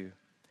rescue.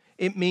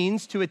 It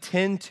means to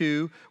attend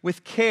to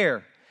with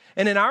care.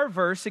 And in our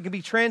verse, it can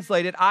be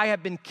translated, I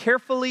have been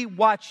carefully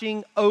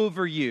watching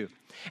over you.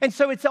 And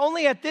so it's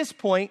only at this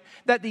point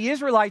that the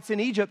Israelites in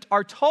Egypt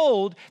are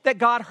told that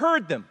God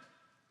heard them.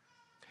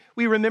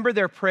 We remember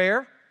their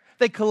prayer.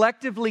 They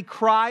collectively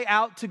cry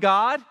out to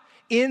God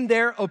in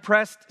their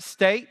oppressed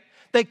state.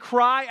 They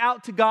cry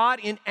out to God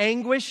in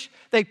anguish.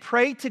 They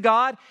pray to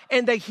God,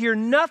 and they hear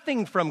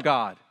nothing from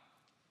God.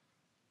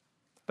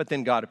 But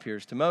then God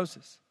appears to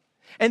Moses.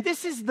 And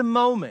this is the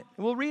moment,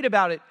 and we'll read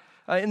about it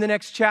in the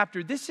next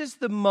chapter. This is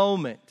the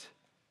moment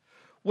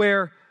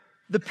where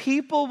the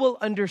people will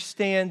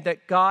understand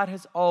that God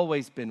has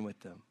always been with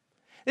them.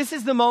 This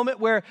is the moment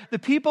where the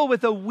people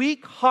with a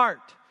weak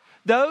heart,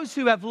 those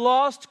who have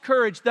lost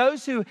courage,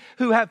 those who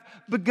have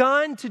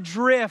begun to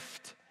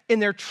drift in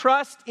their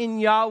trust in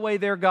Yahweh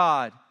their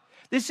God,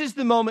 this is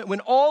the moment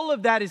when all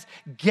of that is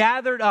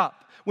gathered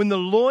up, when the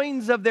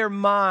loins of their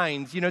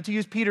minds, to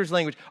use Peter's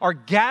language, are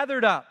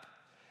gathered up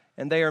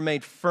and they are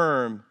made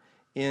firm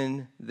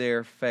in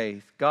their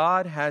faith.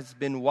 God has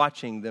been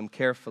watching them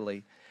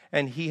carefully,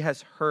 and he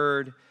has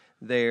heard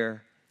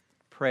their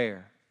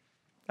prayer.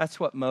 That's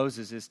what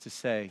Moses is to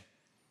say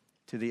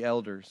to the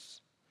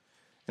elders.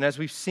 And as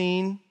we've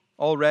seen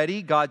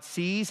already, God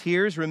sees,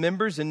 hears,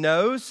 remembers, and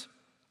knows.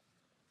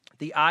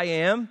 The I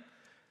Am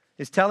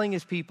is telling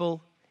his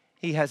people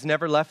he has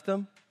never left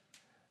them,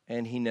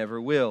 and he never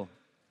will.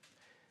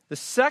 The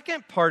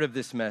second part of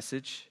this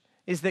message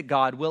is that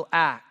God will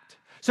act.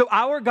 So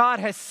our God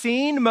has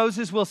seen,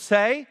 Moses will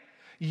say,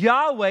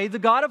 Yahweh, the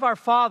God of our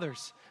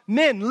fathers.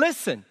 Men,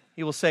 listen,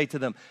 he will say to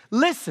them.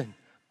 Listen,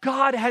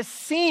 God has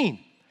seen.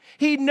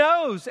 He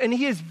knows, and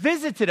he has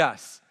visited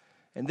us.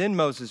 And then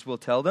Moses will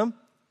tell them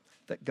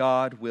that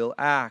God will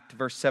act.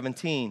 Verse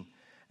 17,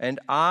 and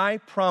I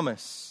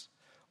promise,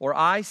 or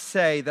I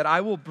say that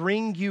I will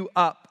bring you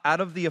up out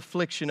of the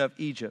affliction of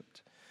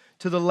Egypt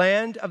to the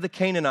land of the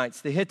Canaanites,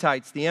 the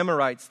Hittites, the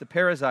Amorites, the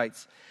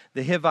Perizzites,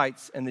 the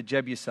Hivites, and the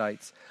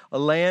Jebusites, a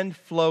land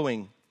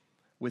flowing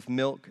with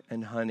milk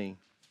and honey.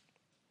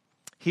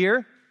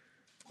 Here,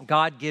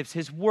 God gives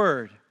his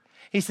word.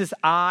 He says,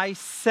 I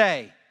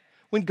say.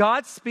 When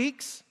God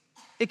speaks,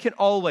 it can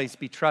always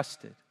be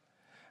trusted.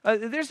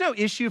 There's no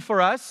issue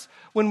for us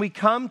when we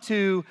come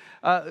to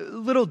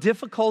little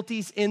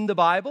difficulties in the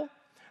Bible.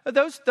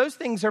 Those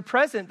things are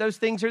present. Those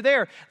things are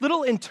there.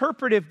 Little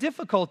interpretive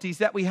difficulties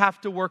that we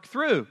have to work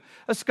through.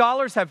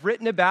 Scholars have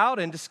written about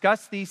and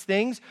discussed these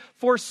things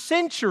for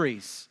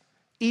centuries,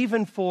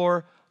 even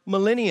for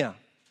millennia.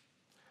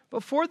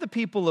 But for the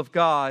people of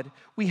God,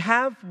 we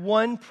have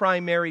one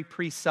primary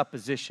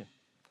presupposition,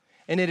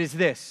 and it is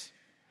this: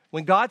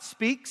 When God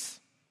speaks,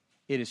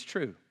 it is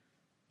true.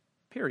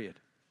 Period.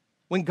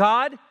 When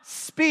God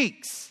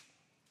speaks,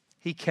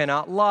 he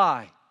cannot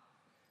lie.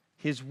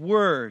 His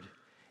word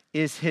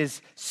is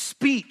his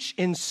speech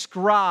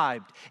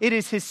inscribed. It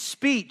is his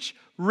speech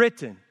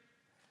written.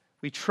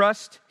 We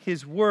trust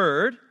his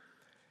word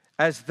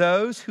as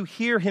those who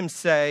hear him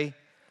say,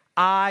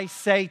 I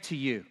say to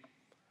you,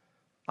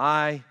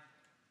 I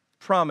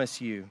promise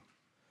you.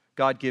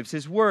 God gives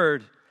his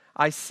word.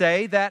 I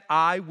say that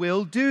I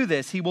will do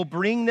this. He will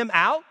bring them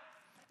out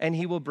and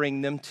he will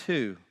bring them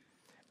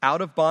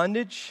out of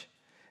bondage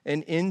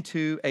and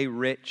into a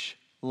rich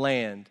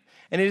land.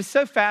 And it is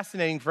so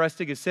fascinating for us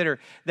to consider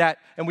that,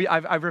 and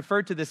I've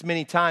referred to this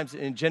many times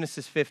in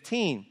Genesis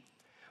 15,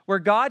 where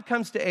God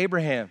comes to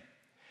Abraham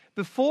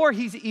before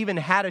he's even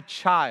had a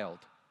child.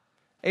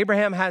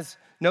 Abraham has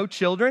no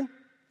children,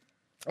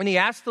 and he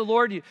asks the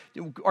Lord,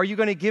 are you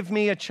going to give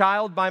me a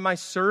child by my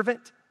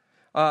servant?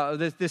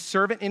 This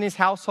servant in his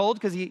household,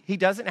 because he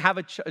doesn't have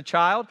a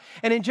child.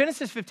 And in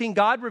Genesis 15,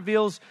 God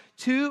reveals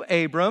to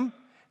Abram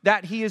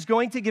that he is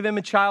going to give him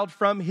a child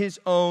from his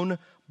own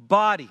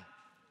body.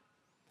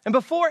 And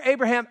before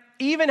Abraham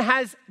even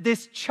has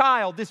this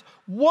child, this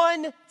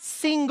one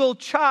single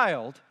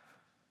child,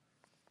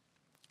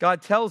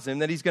 God tells him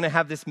that he's going to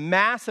have this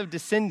mass of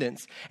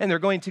descendants, and they're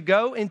going to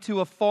go into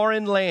a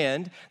foreign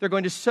land. They're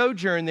going to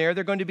sojourn there.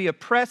 They're going to be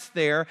oppressed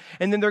there,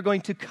 and then they're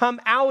going to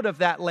come out of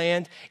that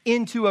land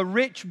into a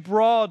rich,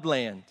 broad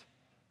land.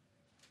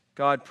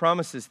 God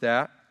promises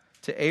that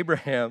to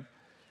Abraham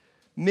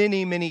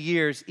many, many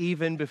years,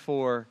 even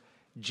before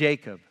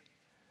Jacob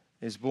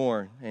is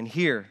born. And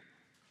here,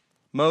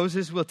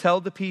 Moses will tell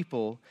the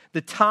people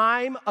the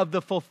time of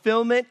the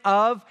fulfillment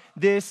of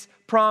this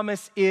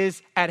promise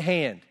is at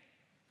hand.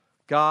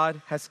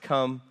 God has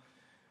come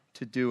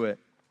to do it.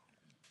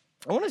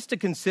 I want us to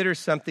consider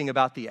something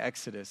about the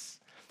Exodus.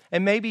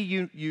 And maybe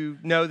you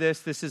know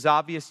this is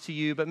obvious to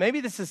you, but maybe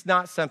this is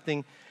not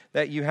something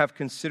that you have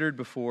considered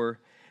before.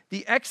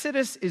 The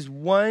Exodus is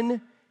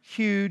one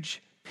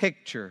huge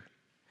picture.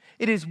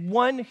 It is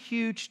one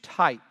huge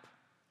type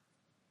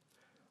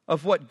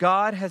of what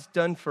God has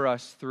done for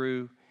us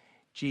through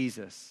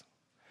Jesus.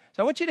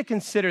 So I want you to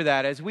consider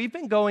that as we've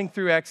been going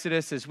through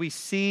Exodus, as we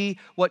see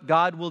what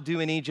God will do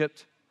in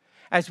Egypt,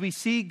 as we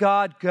see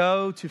God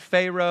go to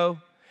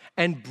Pharaoh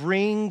and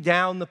bring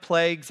down the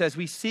plagues, as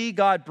we see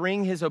God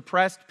bring his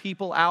oppressed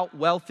people out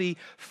wealthy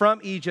from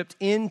Egypt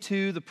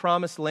into the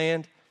promised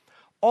land,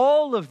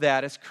 all of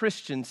that as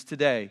Christians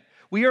today,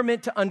 we are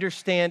meant to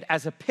understand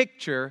as a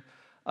picture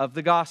of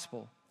the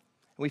gospel.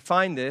 We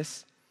find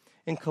this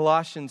in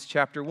Colossians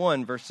chapter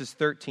 1, verses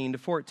 13 to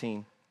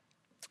 14.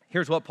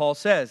 Here's what Paul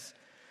says.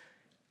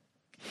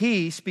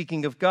 He,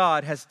 speaking of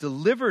God, has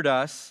delivered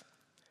us.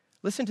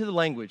 Listen to the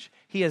language.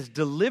 He has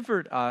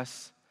delivered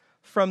us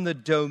from the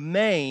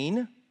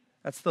domain,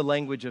 that's the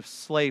language of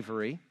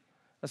slavery,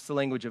 that's the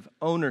language of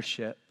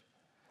ownership,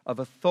 of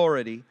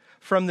authority,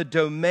 from the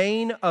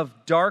domain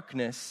of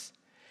darkness,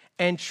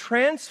 and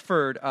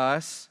transferred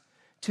us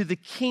to the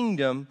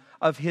kingdom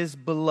of his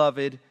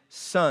beloved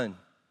Son,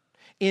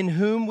 in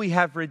whom we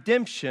have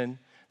redemption,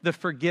 the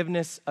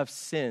forgiveness of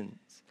sins.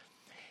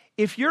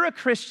 If you're a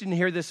Christian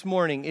here this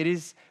morning, it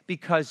is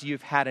because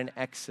you've had an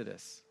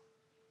exodus.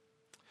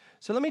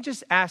 So let me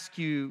just ask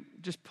you,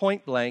 just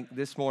point blank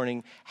this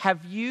morning,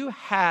 have you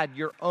had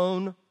your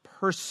own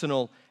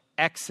personal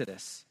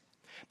exodus?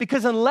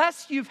 Because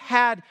unless you've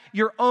had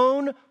your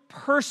own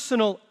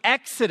personal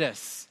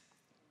exodus,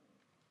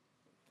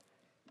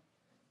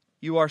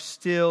 you are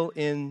still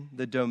in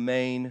the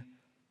domain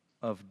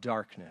of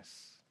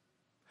darkness.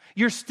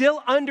 You're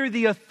still under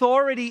the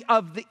authority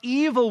of the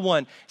evil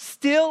one,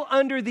 still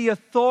under the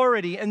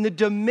authority and the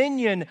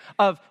dominion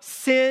of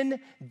sin,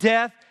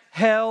 death,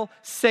 hell,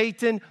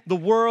 Satan, the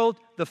world,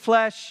 the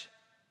flesh.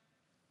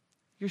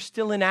 You're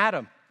still in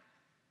Adam.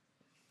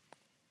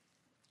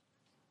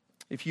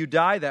 If you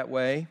die that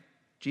way,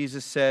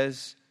 Jesus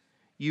says,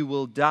 you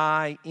will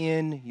die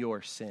in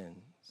your sins,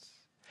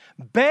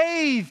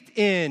 bathed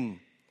in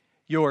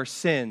your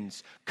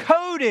sins,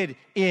 coated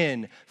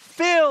in,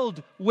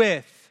 filled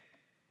with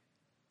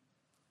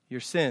your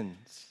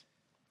sins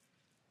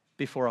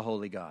before a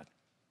holy God.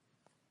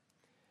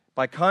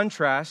 By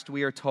contrast,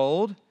 we are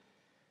told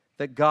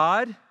that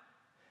God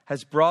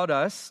has brought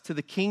us to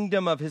the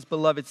kingdom of his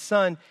beloved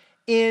Son,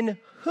 in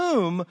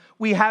whom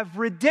we have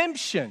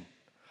redemption,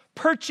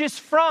 purchased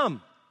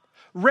from,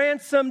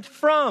 ransomed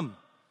from.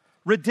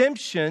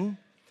 Redemption,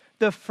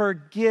 the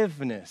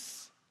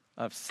forgiveness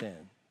of sins.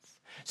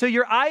 So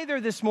you're either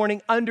this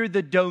morning under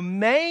the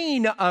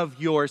domain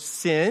of your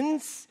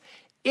sins,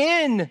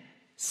 in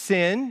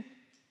sin,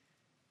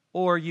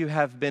 or you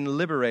have been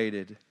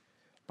liberated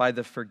by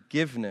the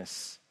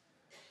forgiveness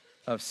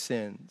of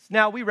sins.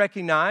 Now, we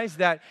recognize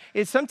that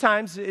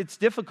sometimes it's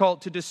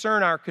difficult to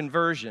discern our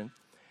conversion.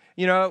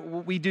 You know,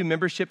 we do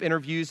membership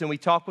interviews and we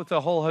talk with a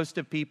whole host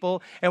of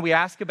people and we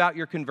ask about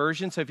your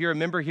conversion. So if you're a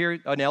member here,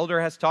 an elder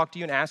has talked to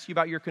you and asked you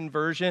about your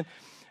conversion.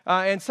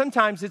 And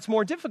sometimes it's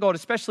more difficult,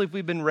 especially if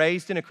we've been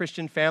raised in a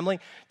Christian family,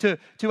 to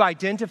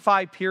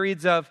identify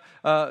to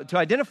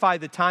identify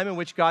the time in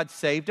which God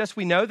saved us.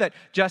 We know that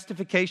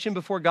justification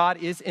before God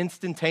is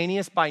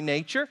instantaneous by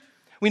nature.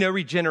 We know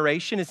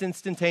regeneration is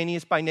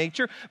instantaneous by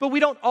nature, but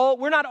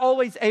we're not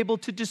always able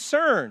to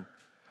discern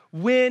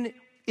when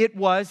it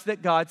was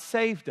that God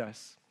saved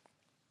us.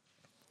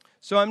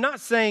 So I'm not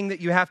saying that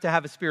you have to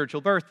have a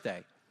spiritual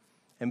birthday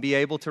and be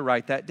able to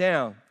write that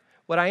down.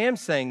 What I am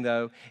saying,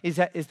 though, is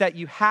that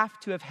you have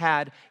to have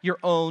had your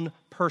own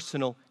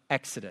personal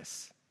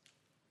exodus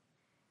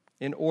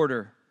in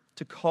order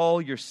to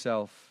call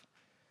yourself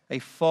a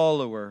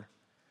follower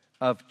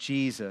of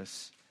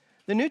Jesus.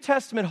 The New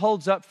Testament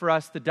holds up for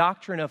us the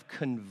doctrine of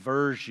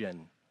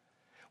conversion.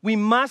 We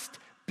must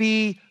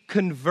be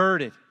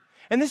converted.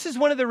 And this is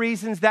one of the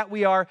reasons that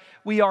we are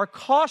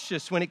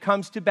cautious when it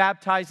comes to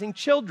baptizing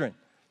children,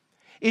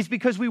 is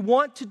because we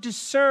want to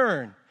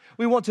discern.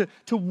 We want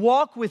to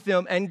walk with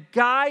them and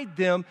guide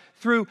them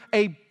through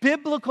a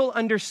biblical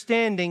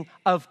understanding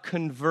of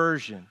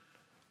conversion.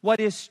 What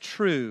is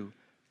true,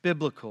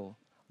 biblical,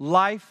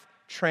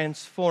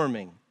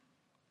 life-transforming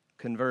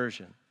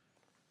conversion?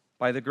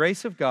 By the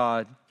grace of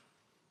God,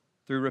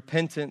 through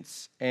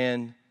repentance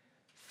and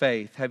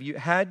faith. Have you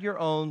had your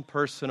own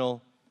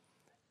personal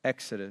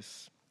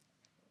exodus?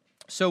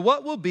 So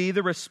what will be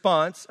the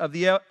response of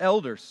the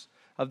elders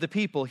of the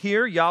people?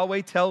 Here,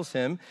 Yahweh tells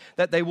him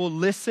that they will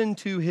listen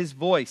to his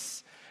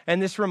voice. And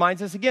this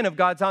reminds us again of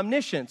God's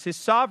omniscience, his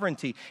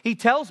sovereignty. He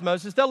tells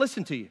Moses, they'll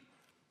listen to you.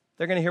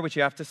 They're going to hear what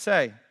you have to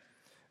say.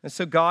 And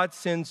so God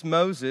sends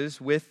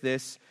Moses with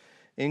this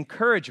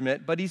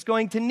encouragement, but he's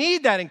going to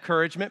need that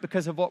encouragement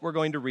because of what we're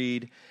going to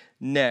read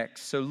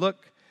next. So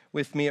look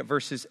with me at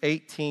verses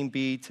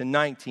 18b to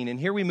 19. And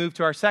here we move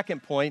to our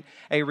second point,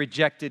 a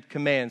rejected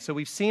command. So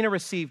we've seen a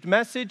received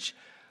message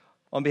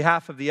on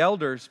behalf of the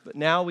elders, but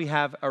now we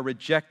have a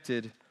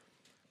rejected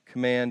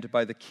command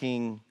by the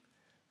king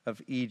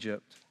of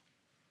Egypt.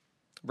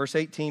 Verse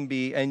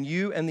 18b, and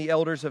you and the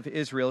elders of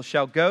Israel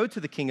shall go to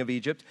the king of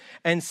Egypt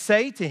and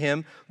say to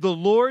him, the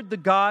Lord, the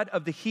God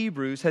of the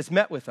Hebrews, has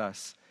met with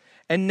us.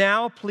 And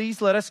now please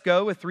let us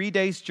go a 3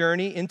 days'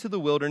 journey into the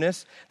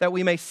wilderness that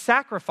we may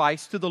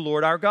sacrifice to the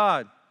Lord our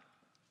God.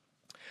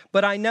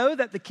 But I know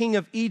that the king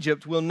of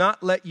Egypt will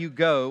not let you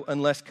go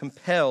unless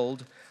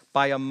compelled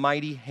by a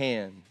mighty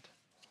hand.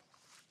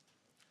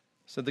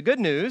 So the good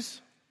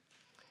news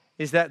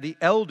is that the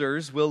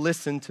elders will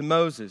listen to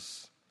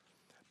Moses.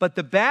 But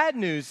the bad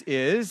news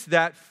is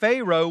that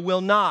Pharaoh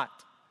will not.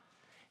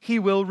 He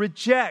will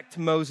reject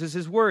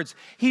Moses' words.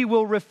 He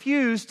will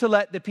refuse to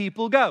let the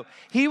people go.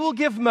 He will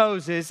give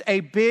Moses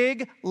a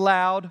big,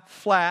 loud,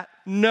 flat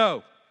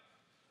no.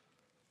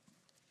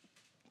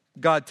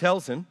 God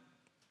tells him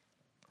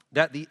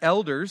that the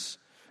elders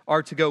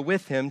are to go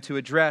with him to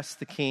address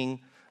the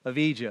king of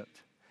Egypt.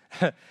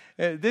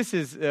 This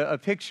is a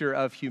picture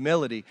of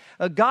humility.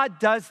 God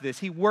does this.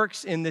 He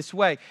works in this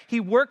way. He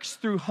works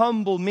through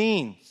humble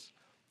means.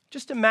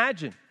 Just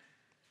imagine.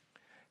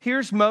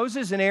 Here's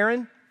Moses and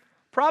Aaron,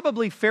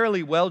 probably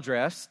fairly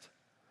well-dressed,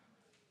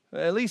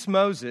 at least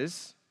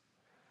Moses,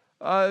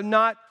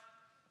 not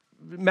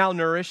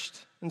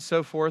malnourished and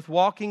so forth,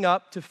 walking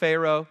up to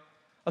Pharaoh,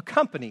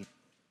 accompanied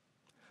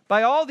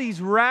by all these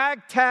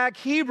ragtag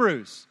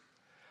Hebrews,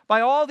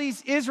 by all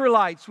these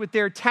Israelites with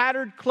their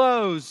tattered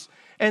clothes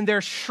and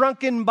their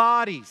shrunken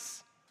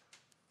bodies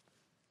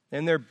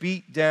and their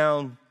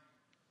beat-down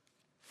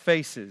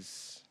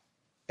faces,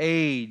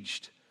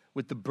 aged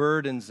with the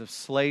burdens of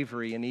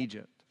slavery in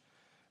Egypt.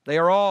 They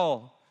are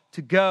all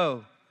to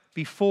go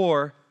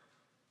before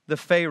the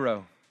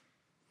Pharaoh.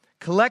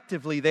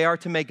 Collectively, they are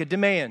to make a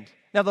demand.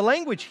 Now, the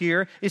language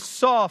here is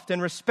soft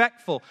and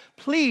respectful.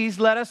 Please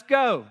let us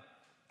go.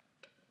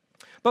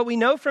 But we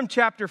know from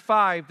chapter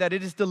 5 that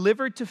it is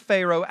delivered to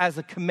Pharaoh as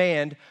a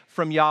command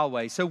from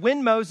Yahweh. So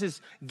when Moses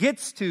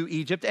gets to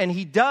Egypt and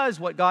he does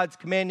what God's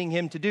commanding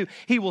him to do,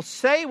 he will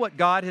say what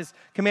God has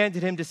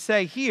commanded him to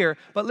say here.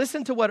 But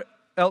listen to what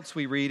else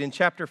we read in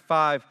chapter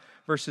 5,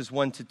 verses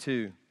 1 to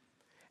 2.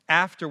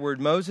 Afterward,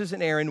 Moses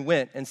and Aaron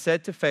went and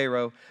said to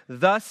Pharaoh,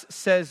 thus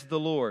says the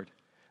Lord,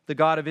 the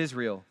God of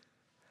Israel,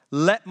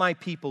 let my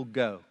people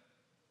go.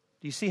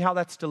 Do you see how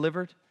that's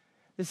delivered?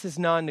 This is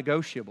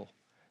non-negotiable.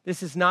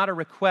 This is not a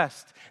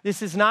request.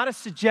 This is not a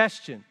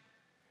suggestion.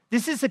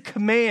 This is a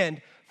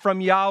command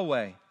from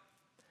Yahweh.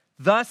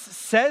 Thus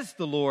says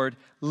the Lord,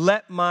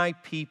 let my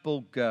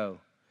people go,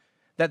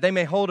 that they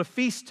may hold a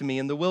feast to me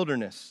in the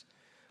wilderness.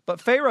 But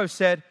Pharaoh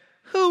said,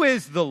 who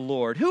is the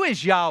Lord? Who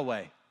is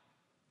Yahweh,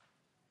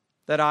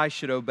 that I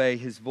should obey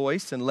his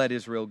voice and let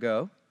Israel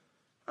go?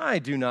 I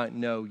do not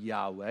know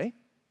Yahweh.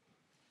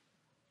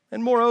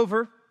 And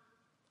moreover,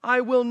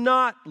 I will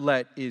not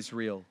let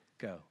Israel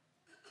go.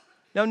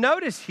 Now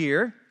notice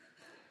here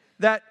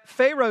that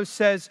Pharaoh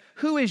says,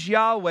 who is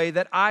Yahweh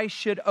that I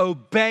should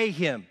obey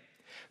him?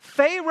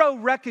 Pharaoh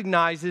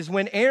recognizes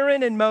when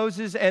Aaron and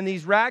Moses and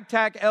these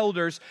ragtag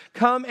elders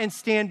come and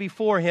stand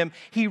before him,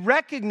 he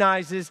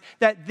recognizes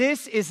that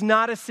this is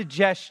not a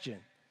suggestion.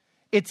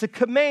 It's a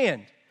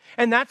command.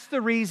 And that's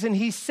the reason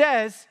he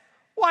says,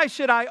 why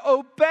should I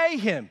obey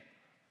him?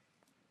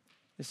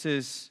 This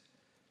is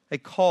a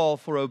call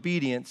for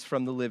obedience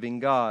from the living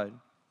God.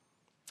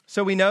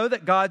 So we know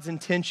that God's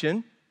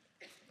intention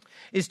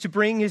is to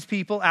bring his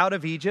people out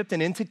of Egypt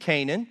and into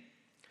Canaan.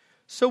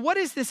 So what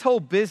is this whole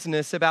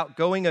business about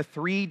going a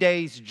 3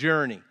 days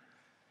journey?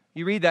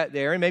 You read that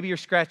there, and maybe you're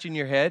scratching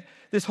your head.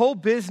 This whole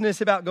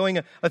business about going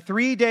a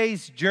 3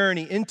 days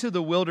journey into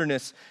the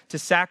wilderness to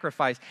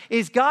sacrifice.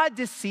 Is God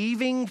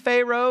deceiving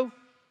Pharaoh?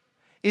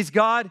 Is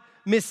God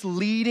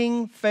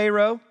misleading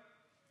Pharaoh?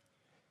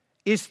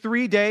 Is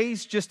 3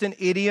 days just an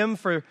idiom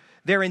for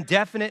their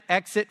indefinite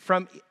exit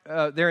from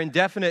their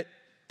indefinite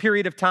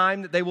period of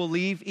time that they will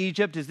leave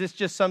Egypt? Is this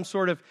just some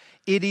sort of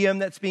idiom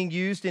that's being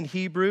used in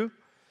Hebrew?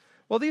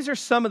 Well, these are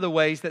some of the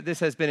ways that this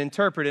has been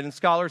interpreted, and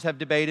scholars have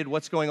debated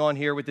what's going on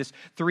here with this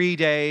 3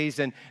 days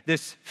and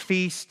this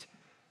feast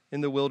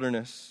in the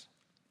wilderness.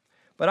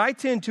 But I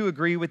tend to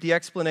agree with the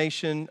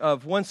explanation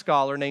of one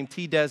scholar named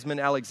T. Desmond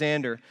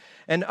Alexander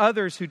and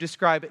others who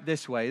describe it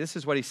this way. This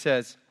is what he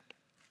says.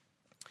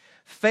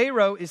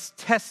 Pharaoh is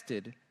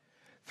tested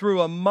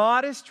through a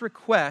modest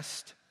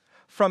request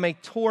from a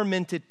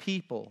tormented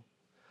people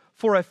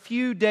for a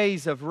few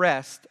days of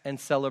rest and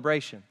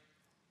celebration.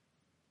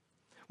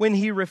 When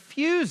he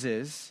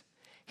refuses,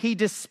 he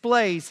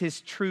displays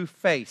his true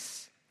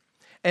face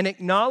and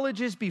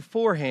acknowledges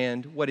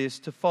beforehand what is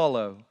to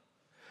follow.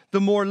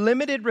 The more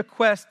limited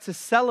request to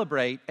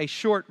celebrate a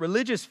short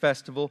religious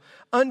festival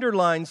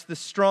underlines the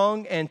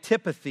strong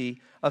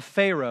antipathy of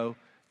Pharaoh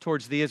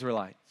towards the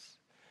Israelites.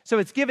 So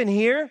it's given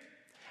here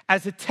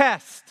as a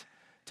test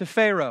to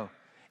Pharaoh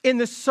in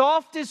the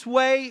softest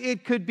way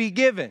it could be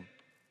given.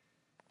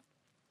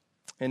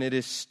 And it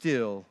is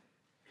still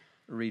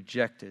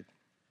rejected.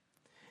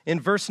 In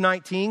verse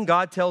 19,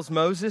 God tells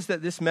Moses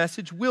that this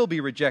message will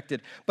be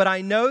rejected. But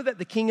I know that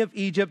the king of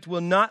Egypt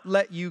will not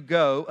let you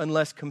go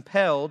unless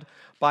compelled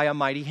by a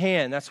mighty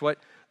hand. That's what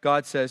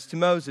God says to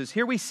Moses.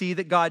 Here we see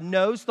that God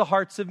knows the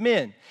hearts of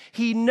men.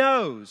 He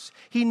knows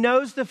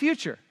the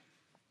future.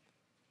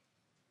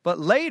 But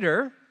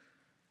later,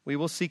 we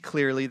will see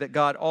clearly that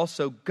God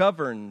also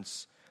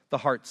governs the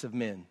hearts of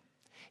men.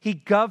 He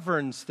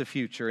governs the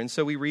future. And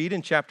so we read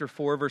in chapter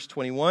 4, verse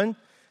 21,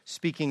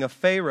 speaking of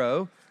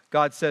Pharaoh,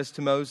 God says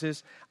to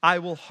Moses, I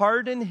will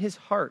harden his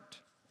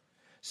heart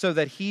so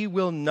that he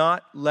will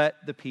not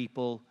let the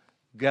people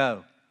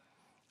go.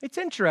 It's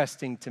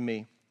interesting to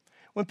me.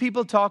 When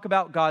people talk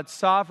about God's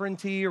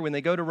sovereignty or when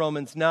they go to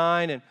Romans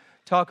 9 and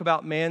talk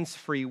about man's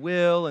free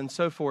will and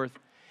so forth,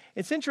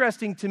 it's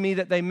interesting to me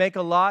that they make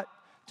a lot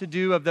to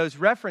do of those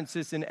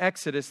references in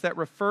Exodus that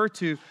refer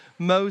to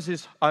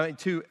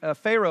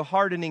Pharaoh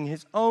hardening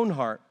his own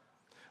heart,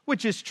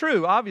 which is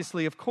true,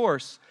 obviously, of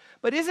course.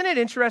 But isn't it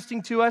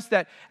interesting to us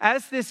that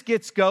as this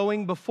gets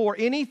going, before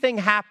anything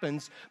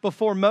happens,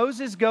 before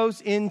Moses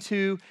goes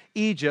into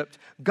Egypt,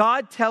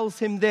 God tells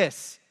him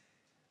this.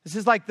 This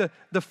is like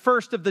the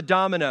first of the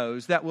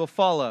dominoes that will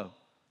follow.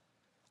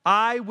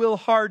 I will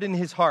harden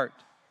his heart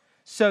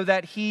so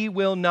that he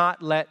will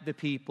not let the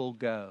people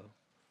go.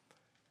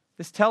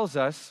 This tells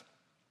us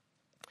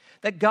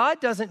that God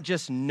doesn't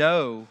just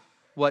know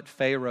what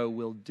Pharaoh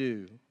will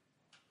do.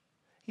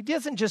 He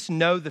doesn't just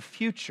know the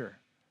future.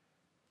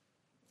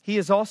 He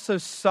is also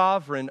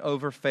sovereign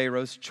over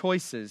Pharaoh's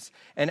choices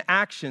and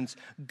actions.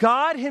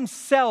 God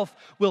himself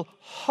will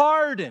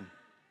harden,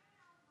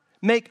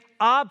 make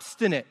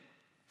obstinate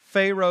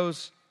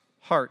Pharaoh's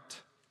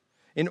heart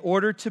in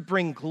order to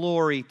bring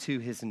glory to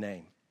his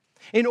name,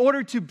 in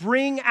order to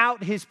bring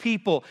out his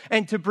people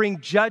and to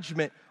bring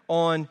judgment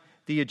on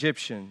the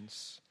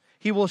Egyptians.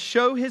 He will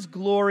show his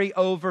glory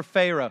over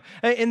Pharaoh.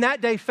 In that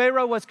day,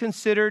 Pharaoh was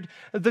considered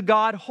the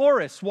god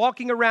Horus,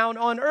 walking around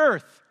on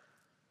earth.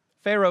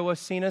 Pharaoh was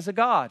seen as a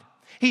god.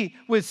 He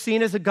was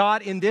seen as a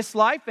god in this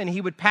life, and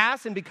he would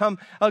pass and become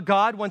a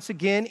god once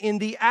again in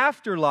the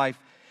afterlife.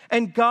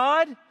 And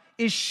God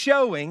is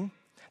showing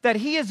that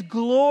he is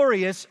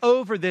glorious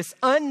over this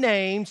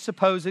unnamed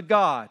supposed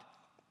god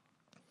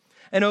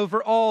and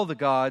over all the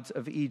gods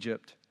of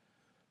Egypt,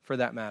 for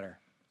that matter.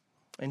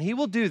 And he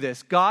will do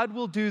this. God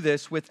will do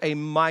this with a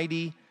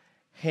mighty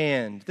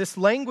hand. This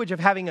language of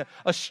having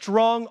a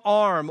strong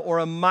arm or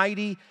a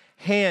mighty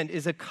hand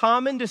is a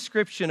common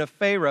description of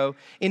Pharaoh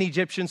in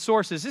Egyptian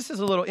sources. This is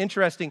a little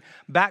interesting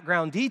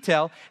background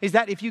detail, is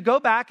that if you go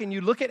back and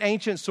you look at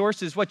ancient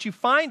sources, what you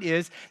find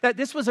is that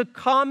this was a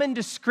common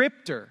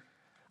descriptor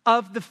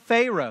of the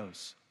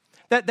pharaohs,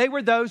 that they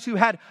were those who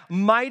had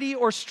mighty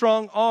or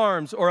strong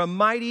arms or a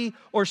mighty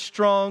or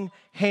strong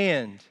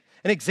hand.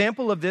 An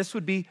example of this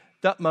would be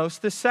Thutmose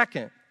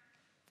II.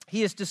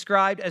 He is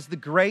described as the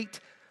great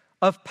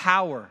of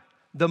power,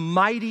 the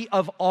mighty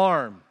of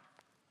arm.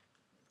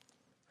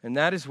 And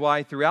that is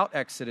why throughout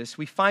Exodus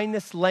we find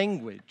this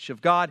language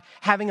of God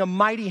having a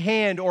mighty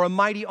hand or a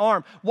mighty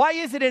arm. Why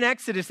is it in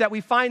Exodus that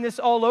we find this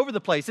all over the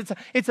place?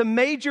 It's a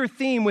major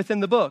theme within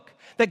the book,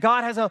 that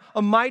God has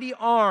a mighty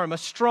arm, a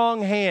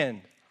strong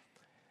hand.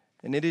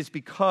 And it is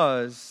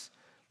because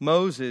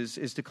God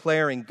is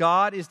declaring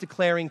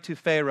to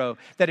Pharaoh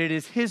that it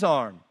is his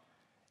arm,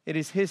 It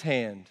is his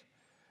hand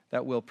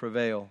that will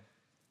prevail.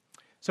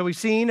 So we've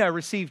seen a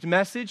received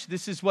message.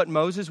 This is what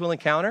Moses will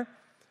encounter.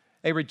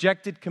 A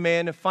rejected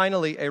command, and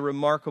finally a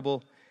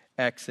remarkable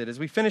exit. As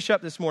we finish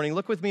up this morning,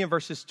 look with me in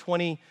verses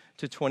 20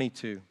 to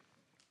 22.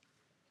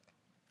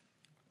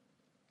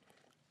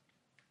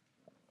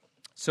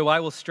 So I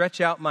will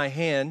stretch out my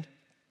hand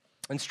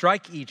and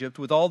strike Egypt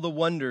with all the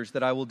wonders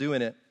that I will do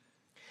in it.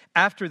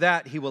 After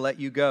that, he will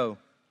let you go.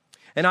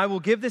 And I will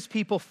give this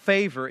people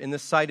favor in the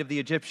sight of the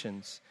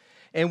Egyptians.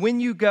 And when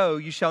you go,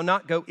 you shall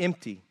not go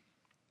empty.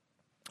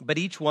 But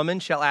each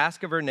woman shall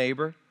ask of her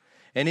neighbor,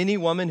 and any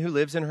woman who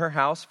lives in her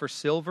house, for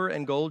silver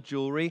and gold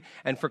jewelry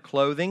and for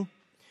clothing.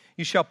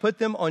 You shall put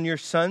them on your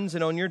sons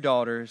and on your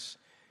daughters.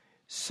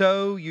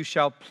 So you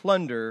shall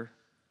plunder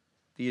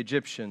the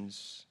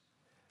Egyptians.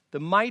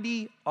 The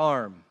mighty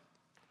arm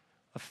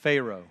of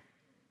Pharaoh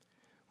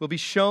will be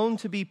shown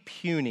to be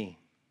puny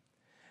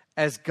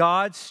as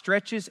God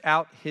stretches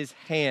out his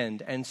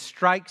hand and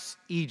strikes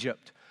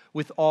Egypt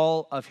with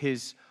all of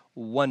his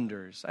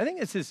wonders. I think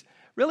this is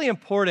really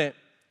important.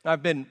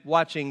 I've been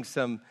watching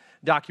some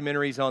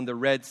documentaries on the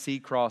Red Sea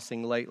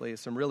crossing lately,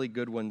 some really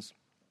good ones.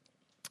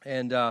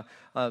 And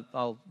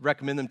I'll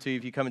recommend them to you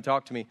if you come and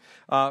talk to me.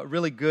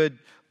 Really good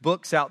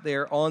books out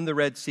there on the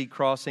Red Sea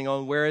crossing,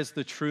 on where is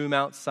the true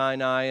Mount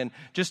Sinai, and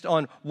just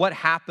on what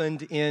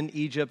happened in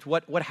Egypt,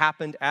 what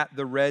happened at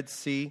the Red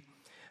Sea.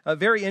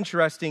 Very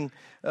interesting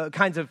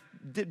kinds of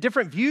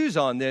different views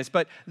on this.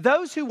 But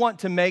those who want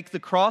to make the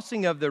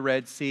crossing of the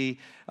Red Sea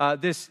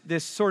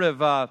this sort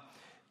of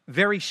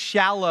very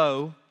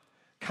shallow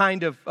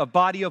kind of a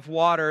body of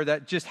water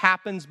that just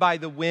happens by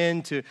the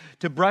wind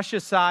to brush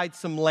aside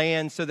some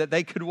land so that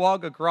they could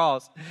walk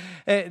across.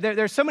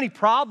 There's so many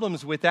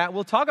problems with that.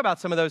 We'll talk about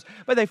some of those.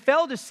 But they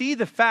fail to see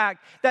the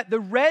fact that the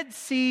Red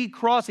Sea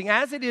crossing,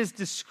 as it is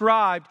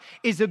described,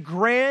 is a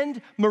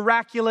grand,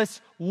 miraculous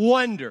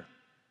wonder.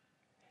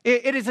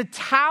 It is a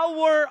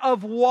tower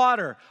of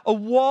water, a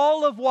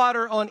wall of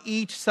water on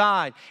each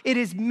side. It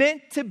is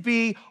meant to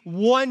be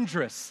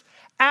wondrous.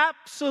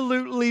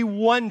 Absolutely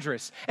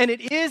wondrous. And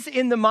it is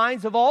in the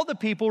minds of all the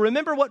people.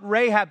 Remember what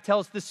Rahab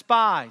tells the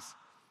spies,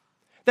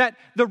 that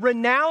the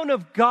renown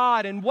of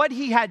God and what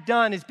he had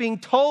done is being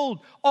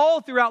told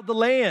all throughout the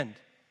land.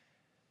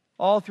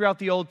 All throughout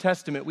the Old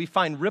Testament, we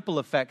find ripple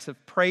effects of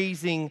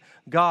praising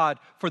God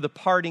for the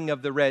parting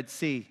of the Red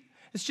Sea.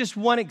 It's just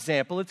one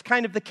example. It's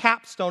kind of the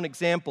capstone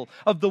example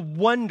of the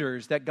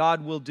wonders that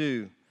God will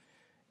do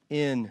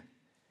in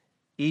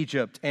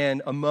Egypt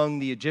and among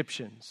the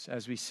Egyptians,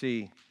 as we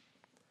see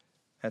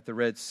at the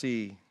Red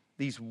Sea.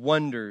 These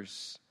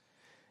wonders.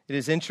 It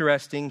is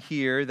interesting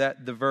here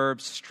that the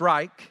verb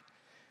strike,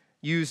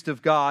 used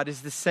of God,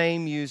 is the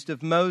same used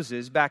of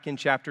Moses back in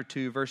chapter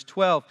 2, verse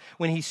 12,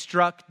 when he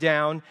struck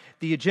down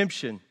the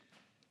Egyptian.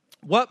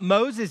 What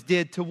Moses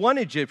did to one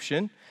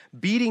Egyptian,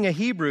 beating a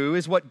Hebrew,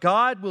 is what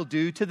God will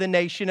do to the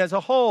nation as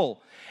a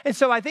whole. And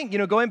so I think,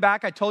 going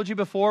back, I told you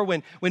before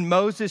when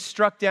Moses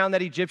struck down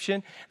that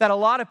Egyptian, that a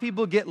lot of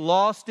people get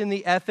lost in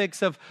the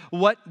ethics of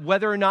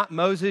whether or not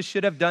Moses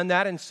should have done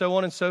that and so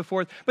on and so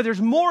forth. But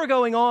there's more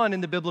going on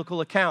in the biblical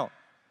account.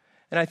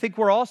 And I think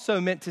we're also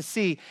meant to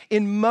see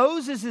in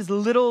Moses'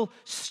 little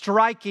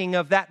striking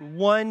of that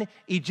one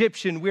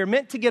Egyptian, we're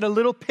meant to get a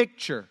little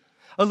picture,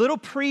 a little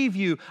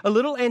preview, a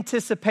little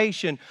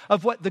anticipation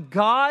of what the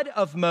God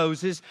of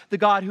Moses, the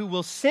God who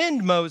will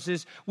send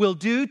Moses, will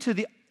do to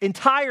the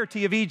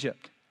entirety of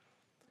Egypt.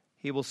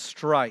 He will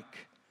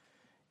strike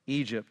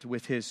Egypt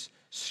with his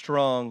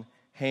strong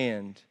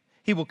hand.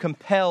 He will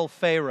compel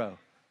Pharaoh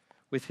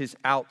with his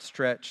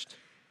outstretched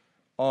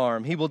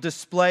arm. He will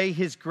display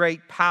his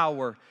great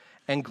power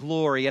and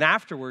glory. And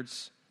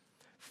afterwards,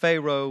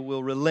 Pharaoh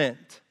will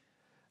relent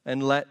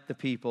and let the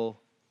people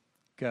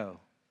go.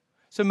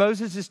 So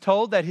Moses is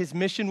told that his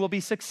mission will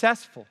be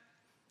successful.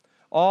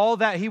 All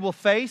that he will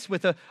face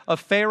with a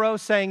Pharaoh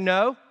saying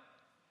no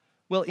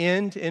will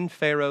end in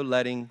Pharaoh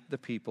letting the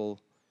people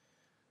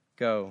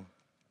go.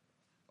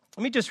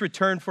 Let me just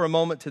return for a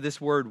moment to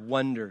this word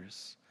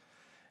wonders.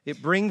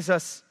 It brings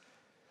us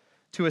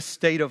to a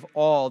state of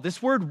awe.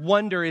 This word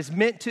wonder is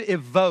meant to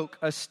evoke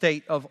a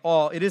state of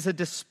awe. It is a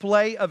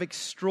display of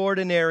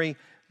extraordinary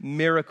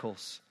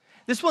miracles.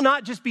 This will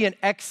not just be an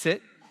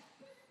exit,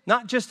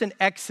 not just an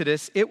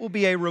exodus. It will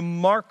be a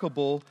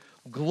remarkable,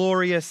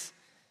 glorious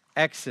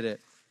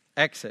exodus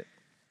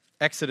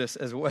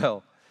as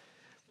well.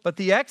 But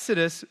the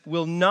exodus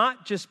will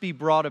not just be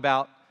brought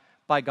about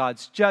by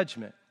God's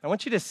judgment. I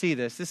want you to see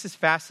this. This is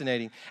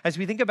fascinating. As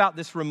we think about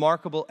this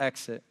remarkable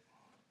exit,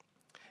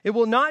 it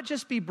will not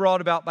just be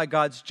brought about by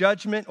God's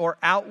judgment or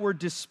outward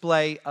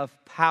display of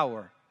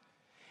power.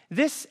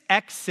 This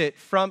exit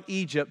from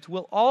Egypt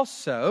will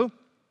also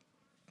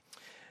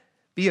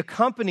be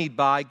accompanied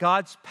by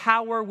God's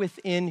power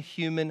within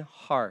human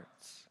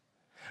hearts.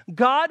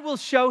 God will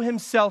show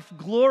himself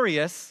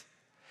glorious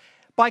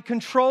by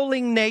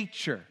controlling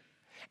nature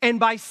and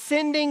by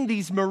sending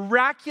these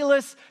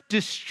miraculous,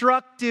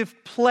 destructive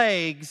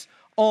plagues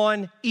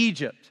on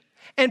Egypt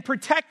and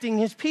protecting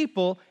his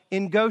people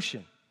in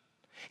Goshen.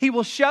 He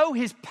will show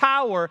his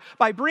power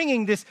by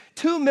bringing this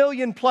 2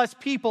 million plus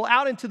people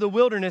out into the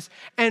wilderness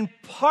and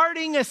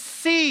parting a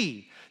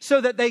sea so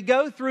that they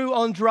go through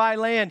on dry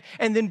land,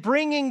 and then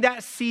bringing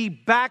that sea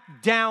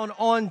back down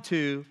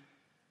onto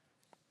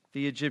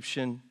the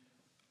Egyptian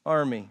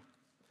army.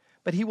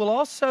 But he will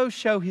also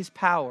show his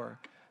power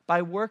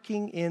by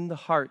working in the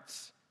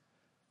hearts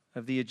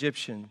of the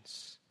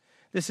Egyptians.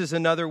 This is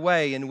another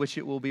way in which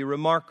it will be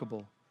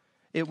remarkable.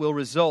 It will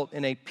result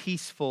in a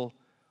peaceful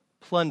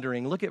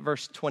plundering. Look at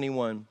verse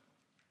 21.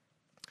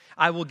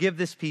 I will give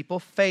this people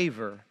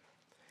favor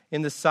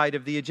in the sight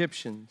of the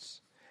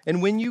Egyptians.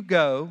 And when you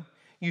go,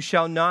 you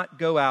shall not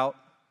go out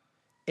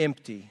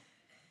empty.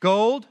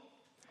 Gold,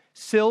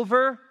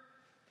 silver,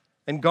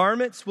 and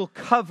garments will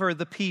cover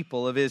the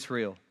people of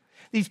Israel.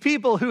 These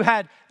people who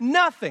had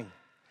nothing,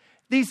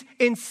 these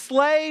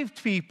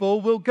enslaved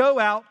people will go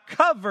out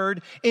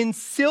covered in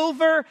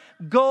silver,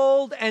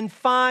 gold, and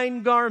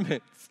fine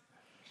garments.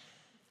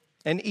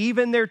 And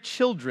even their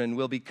children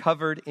will be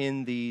covered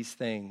in these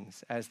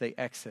things as they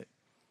exit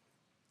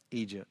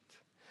Egypt.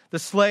 The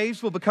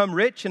slaves will become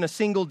rich in a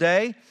single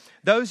day.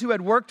 Those who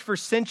had worked for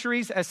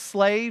centuries as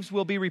slaves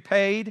will be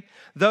repaid.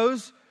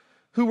 Those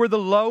who were the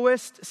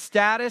lowest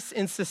status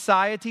in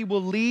society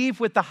will leave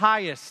with the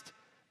highest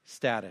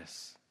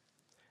status.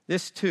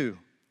 This too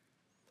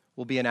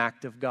will be an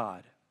act of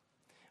God.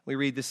 We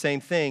read the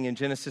same thing in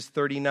Genesis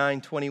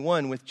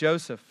 39:21 with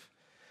Joseph.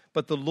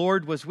 But the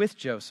Lord was with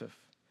Joseph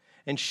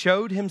and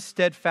showed him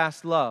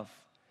steadfast love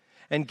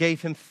and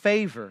gave him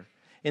favor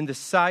in the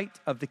sight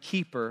of the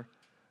keeper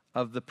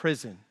of the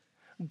prison.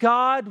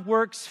 God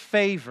works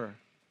favor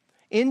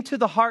into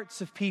the hearts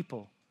of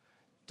people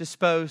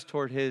disposed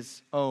toward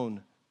his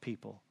own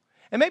people.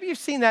 And maybe you've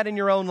seen that in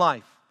your own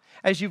life.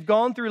 As you've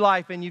gone through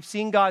life and you've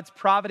seen God's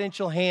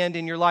providential hand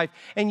in your life,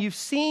 and you've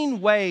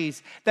seen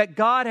ways that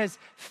God has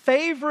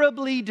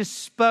favorably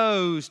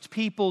disposed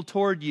people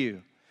toward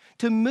you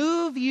to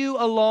move you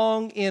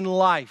along in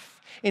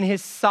life in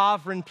his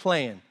sovereign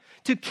plan,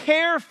 to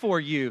care for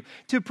you,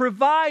 to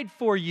provide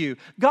for you.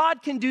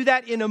 God can do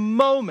that in a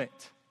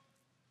moment.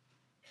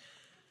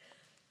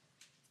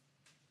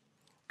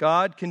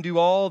 God can do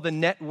all the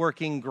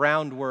networking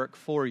groundwork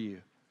for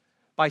you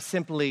by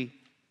simply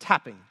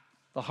tapping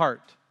the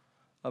heart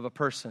of a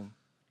person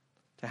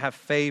to have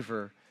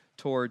favor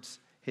towards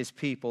his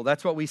people.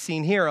 That's what we've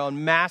seen here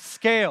on mass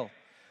scale.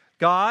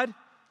 God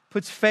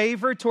puts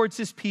favor towards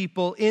his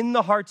people in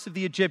the hearts of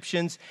the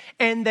Egyptians,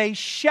 and they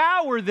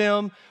shower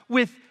them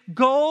with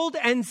gold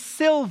and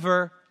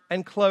silver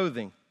and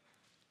clothing.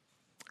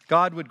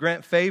 God would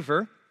grant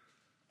favor,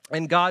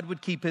 and God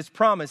would keep his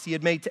promise he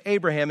had made to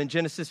Abraham in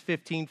Genesis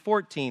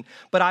 15:14.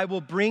 But I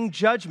will bring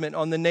judgment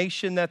on the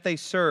nation that they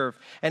serve,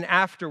 and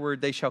afterward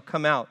they shall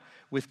come out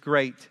with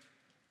great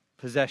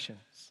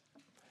possessions.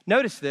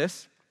 Notice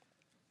this.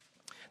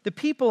 The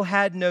people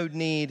had no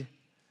need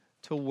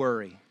to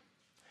worry.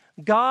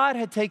 God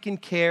had taken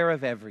care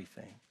of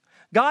everything.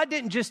 God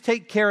didn't just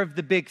take care of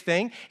the big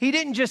thing. He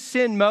didn't just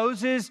send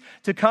Moses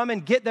to come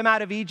and get them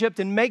out of Egypt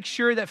and make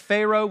sure that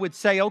Pharaoh would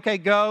say, okay,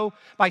 go,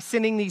 by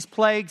sending these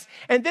plagues.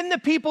 And then the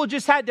people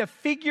just had to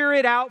figure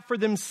it out for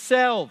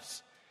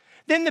themselves.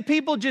 Then the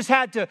people just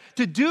had to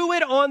do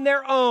it on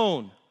their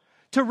own,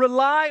 to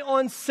rely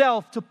on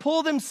self, to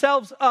pull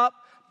themselves up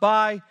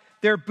by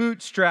their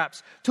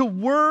bootstraps, to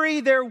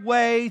worry their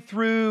way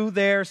through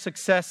their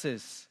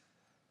successes.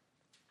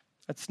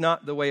 That's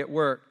not the way it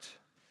worked.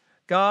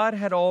 God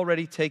had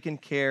already taken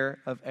care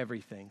of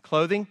everything.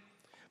 Clothing,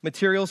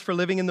 materials for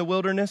living in the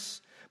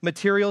wilderness,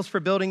 materials for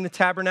building the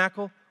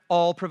tabernacle,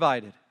 all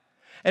provided.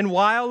 And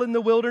while in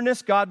the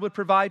wilderness, God would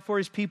provide for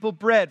his people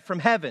bread from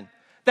heaven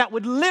that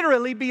would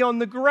literally be on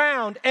the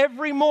ground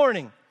every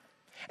morning.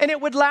 And it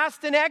would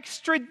last an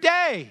extra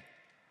day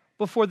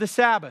before the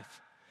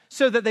Sabbath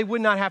so that they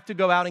would not have to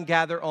go out and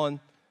gather on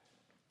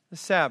the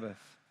Sabbath.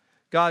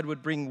 God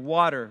would bring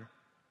water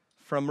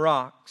from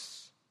rocks.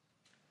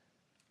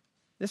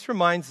 This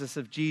reminds us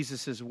of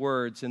Jesus'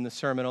 words in the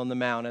Sermon on the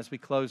Mount as we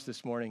close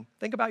this morning.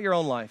 Think about your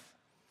own life.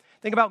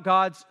 Think about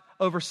God's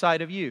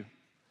oversight of you,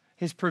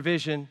 his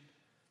provision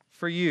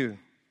for you.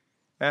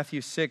 Matthew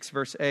 6,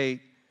 verse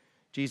 8,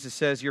 Jesus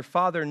says, your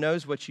Father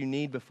knows what you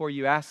need before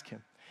you ask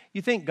him.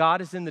 You think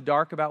God is in the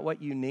dark about what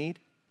you need?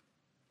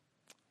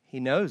 He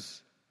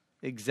knows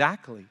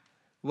exactly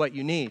what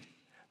you need.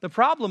 The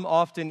problem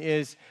often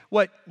is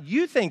what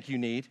you think you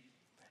need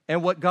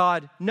and what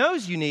God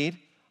knows you need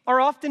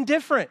are often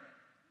different.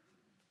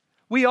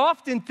 We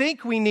often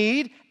think we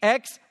need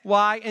X,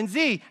 Y, and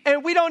Z,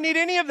 and we don't need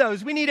any of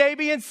those. We need A,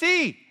 B, and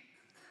C.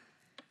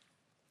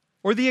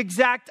 Or the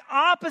exact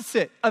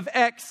opposite of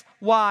X,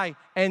 Y,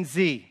 and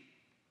Z.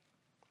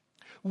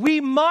 We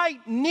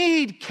might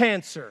need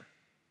cancer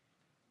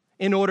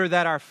in order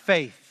that our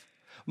faith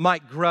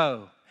might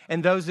grow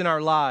and those in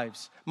our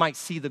lives might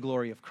see the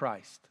glory of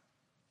Christ.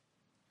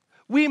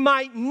 We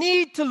might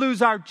need to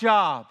lose our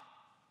job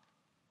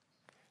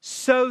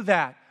so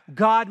that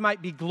God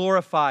might be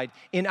glorified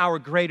in our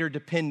greater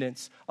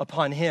dependence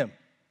upon him.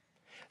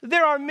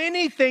 There are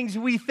many things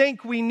we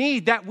think we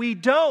need that we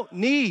don't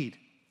need.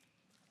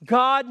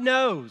 God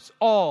knows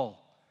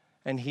all,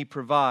 and He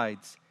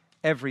provides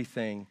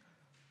everything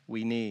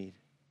we need.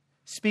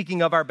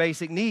 Speaking of our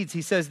basic needs,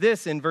 He says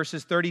this in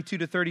verses 32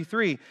 to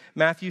 33,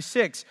 Matthew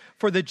 6,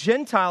 "For the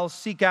Gentiles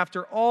seek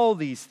after all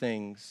these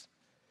things,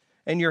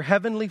 and your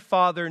heavenly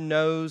Father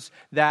knows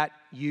that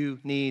you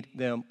need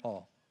them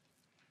all."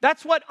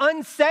 That's what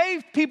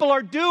unsaved people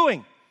are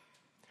doing.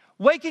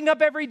 Waking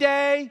up every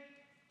day,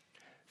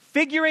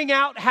 figuring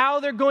out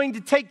how they're going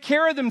to take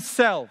care of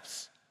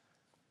themselves,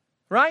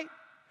 right?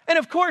 And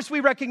of course,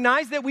 we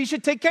recognize that we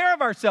should take care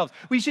of ourselves.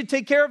 We should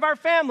take care of our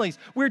families.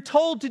 We're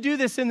told to do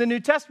this in the New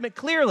Testament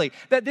clearly,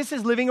 that this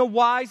is living a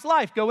wise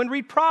life. Go and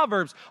read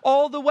Proverbs,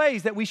 all the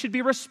ways that we should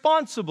be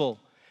responsible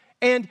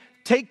and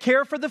take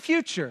care for the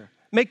future,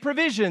 make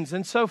provisions,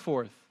 and so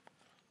forth.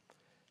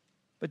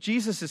 But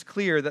Jesus is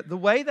clear that the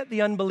way that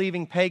the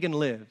unbelieving pagan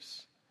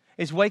lives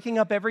is waking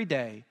up every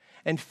day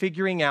and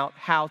figuring out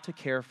how to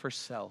care for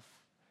self.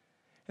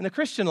 And the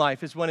Christian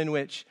life is one in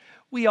which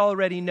we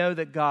already know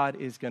that God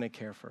is going to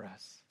care for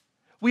us.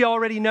 We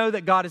already know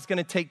that God is going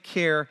to take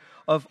care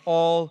of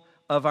all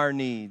of our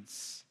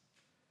needs.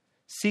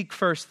 Seek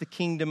first the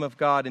kingdom of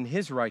God and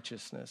His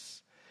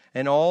righteousness,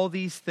 and all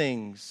these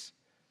things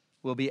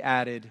will be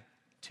added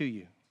to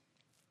you.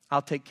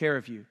 I'll take care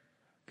of you,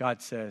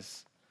 God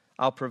says.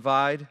 I'll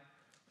provide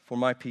for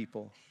my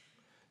people.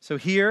 So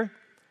here,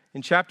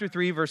 in chapter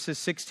 3, verses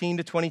 16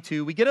 to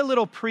 22, we get a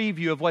little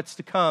preview of what's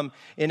to come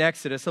in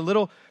Exodus, a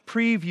little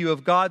preview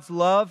of God's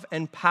love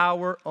and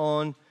power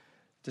on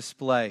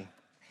display.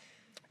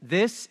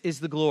 This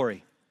is the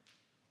glory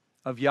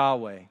of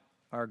Yahweh,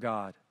 our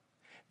God.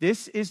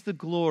 This is the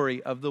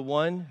glory of the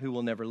one who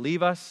will never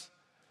leave us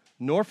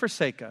nor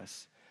forsake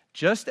us.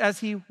 Just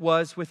as He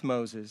was with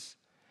Moses,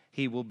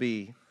 He will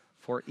be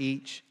for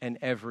each and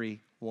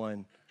every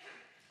one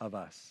of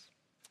us.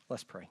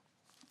 Let's pray.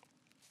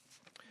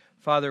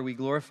 Father, we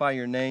glorify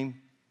your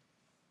name.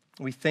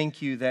 We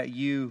thank you that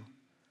you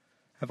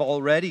have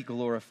already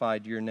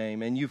glorified your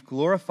name, and you've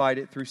glorified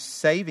it through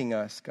saving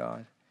us,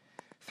 God,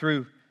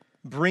 through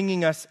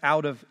bringing us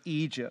out of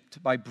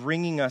Egypt, by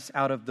bringing us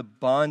out of the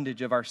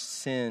bondage of our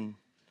sin,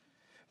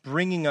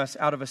 bringing us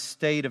out of a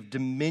state of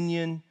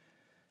dominion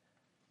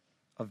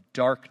of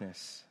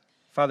darkness.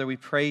 Father, we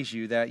praise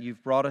you that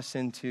you've brought us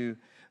into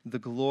the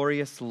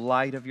glorious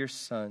light of your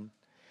Son,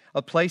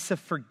 a place of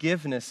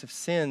forgiveness of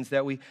sins,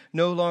 that we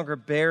no longer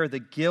bear the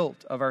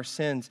guilt of our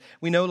sins.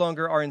 We no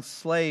longer are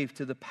enslaved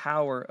to the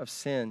power of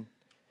sin.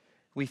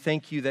 We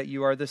thank you that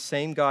you are the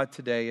same God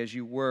today as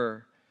you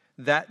were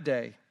that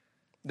day,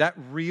 that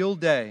real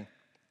day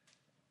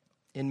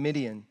in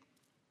Midian,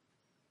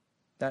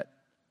 that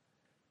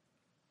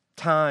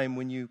time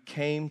when you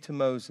came to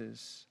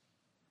Moses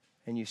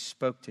and you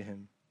spoke to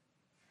him.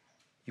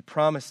 You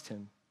promised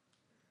him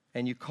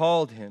and you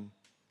called him.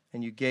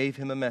 And you gave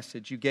him a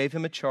message. You gave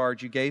him a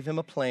charge. You gave him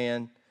a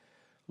plan.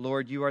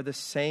 Lord, you are the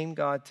same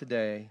God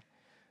today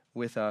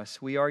with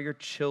us. We are your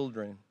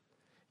children.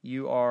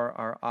 You are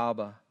our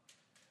Abba.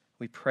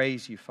 We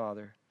praise you,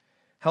 Father.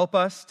 Help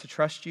us to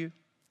trust you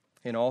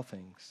in all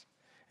things.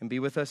 And be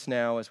with us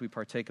now as we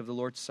partake of the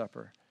Lord's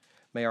Supper.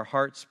 May our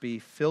hearts be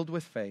filled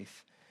with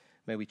faith.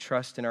 May we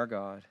trust in our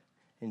God.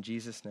 In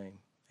Jesus' name,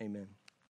 amen.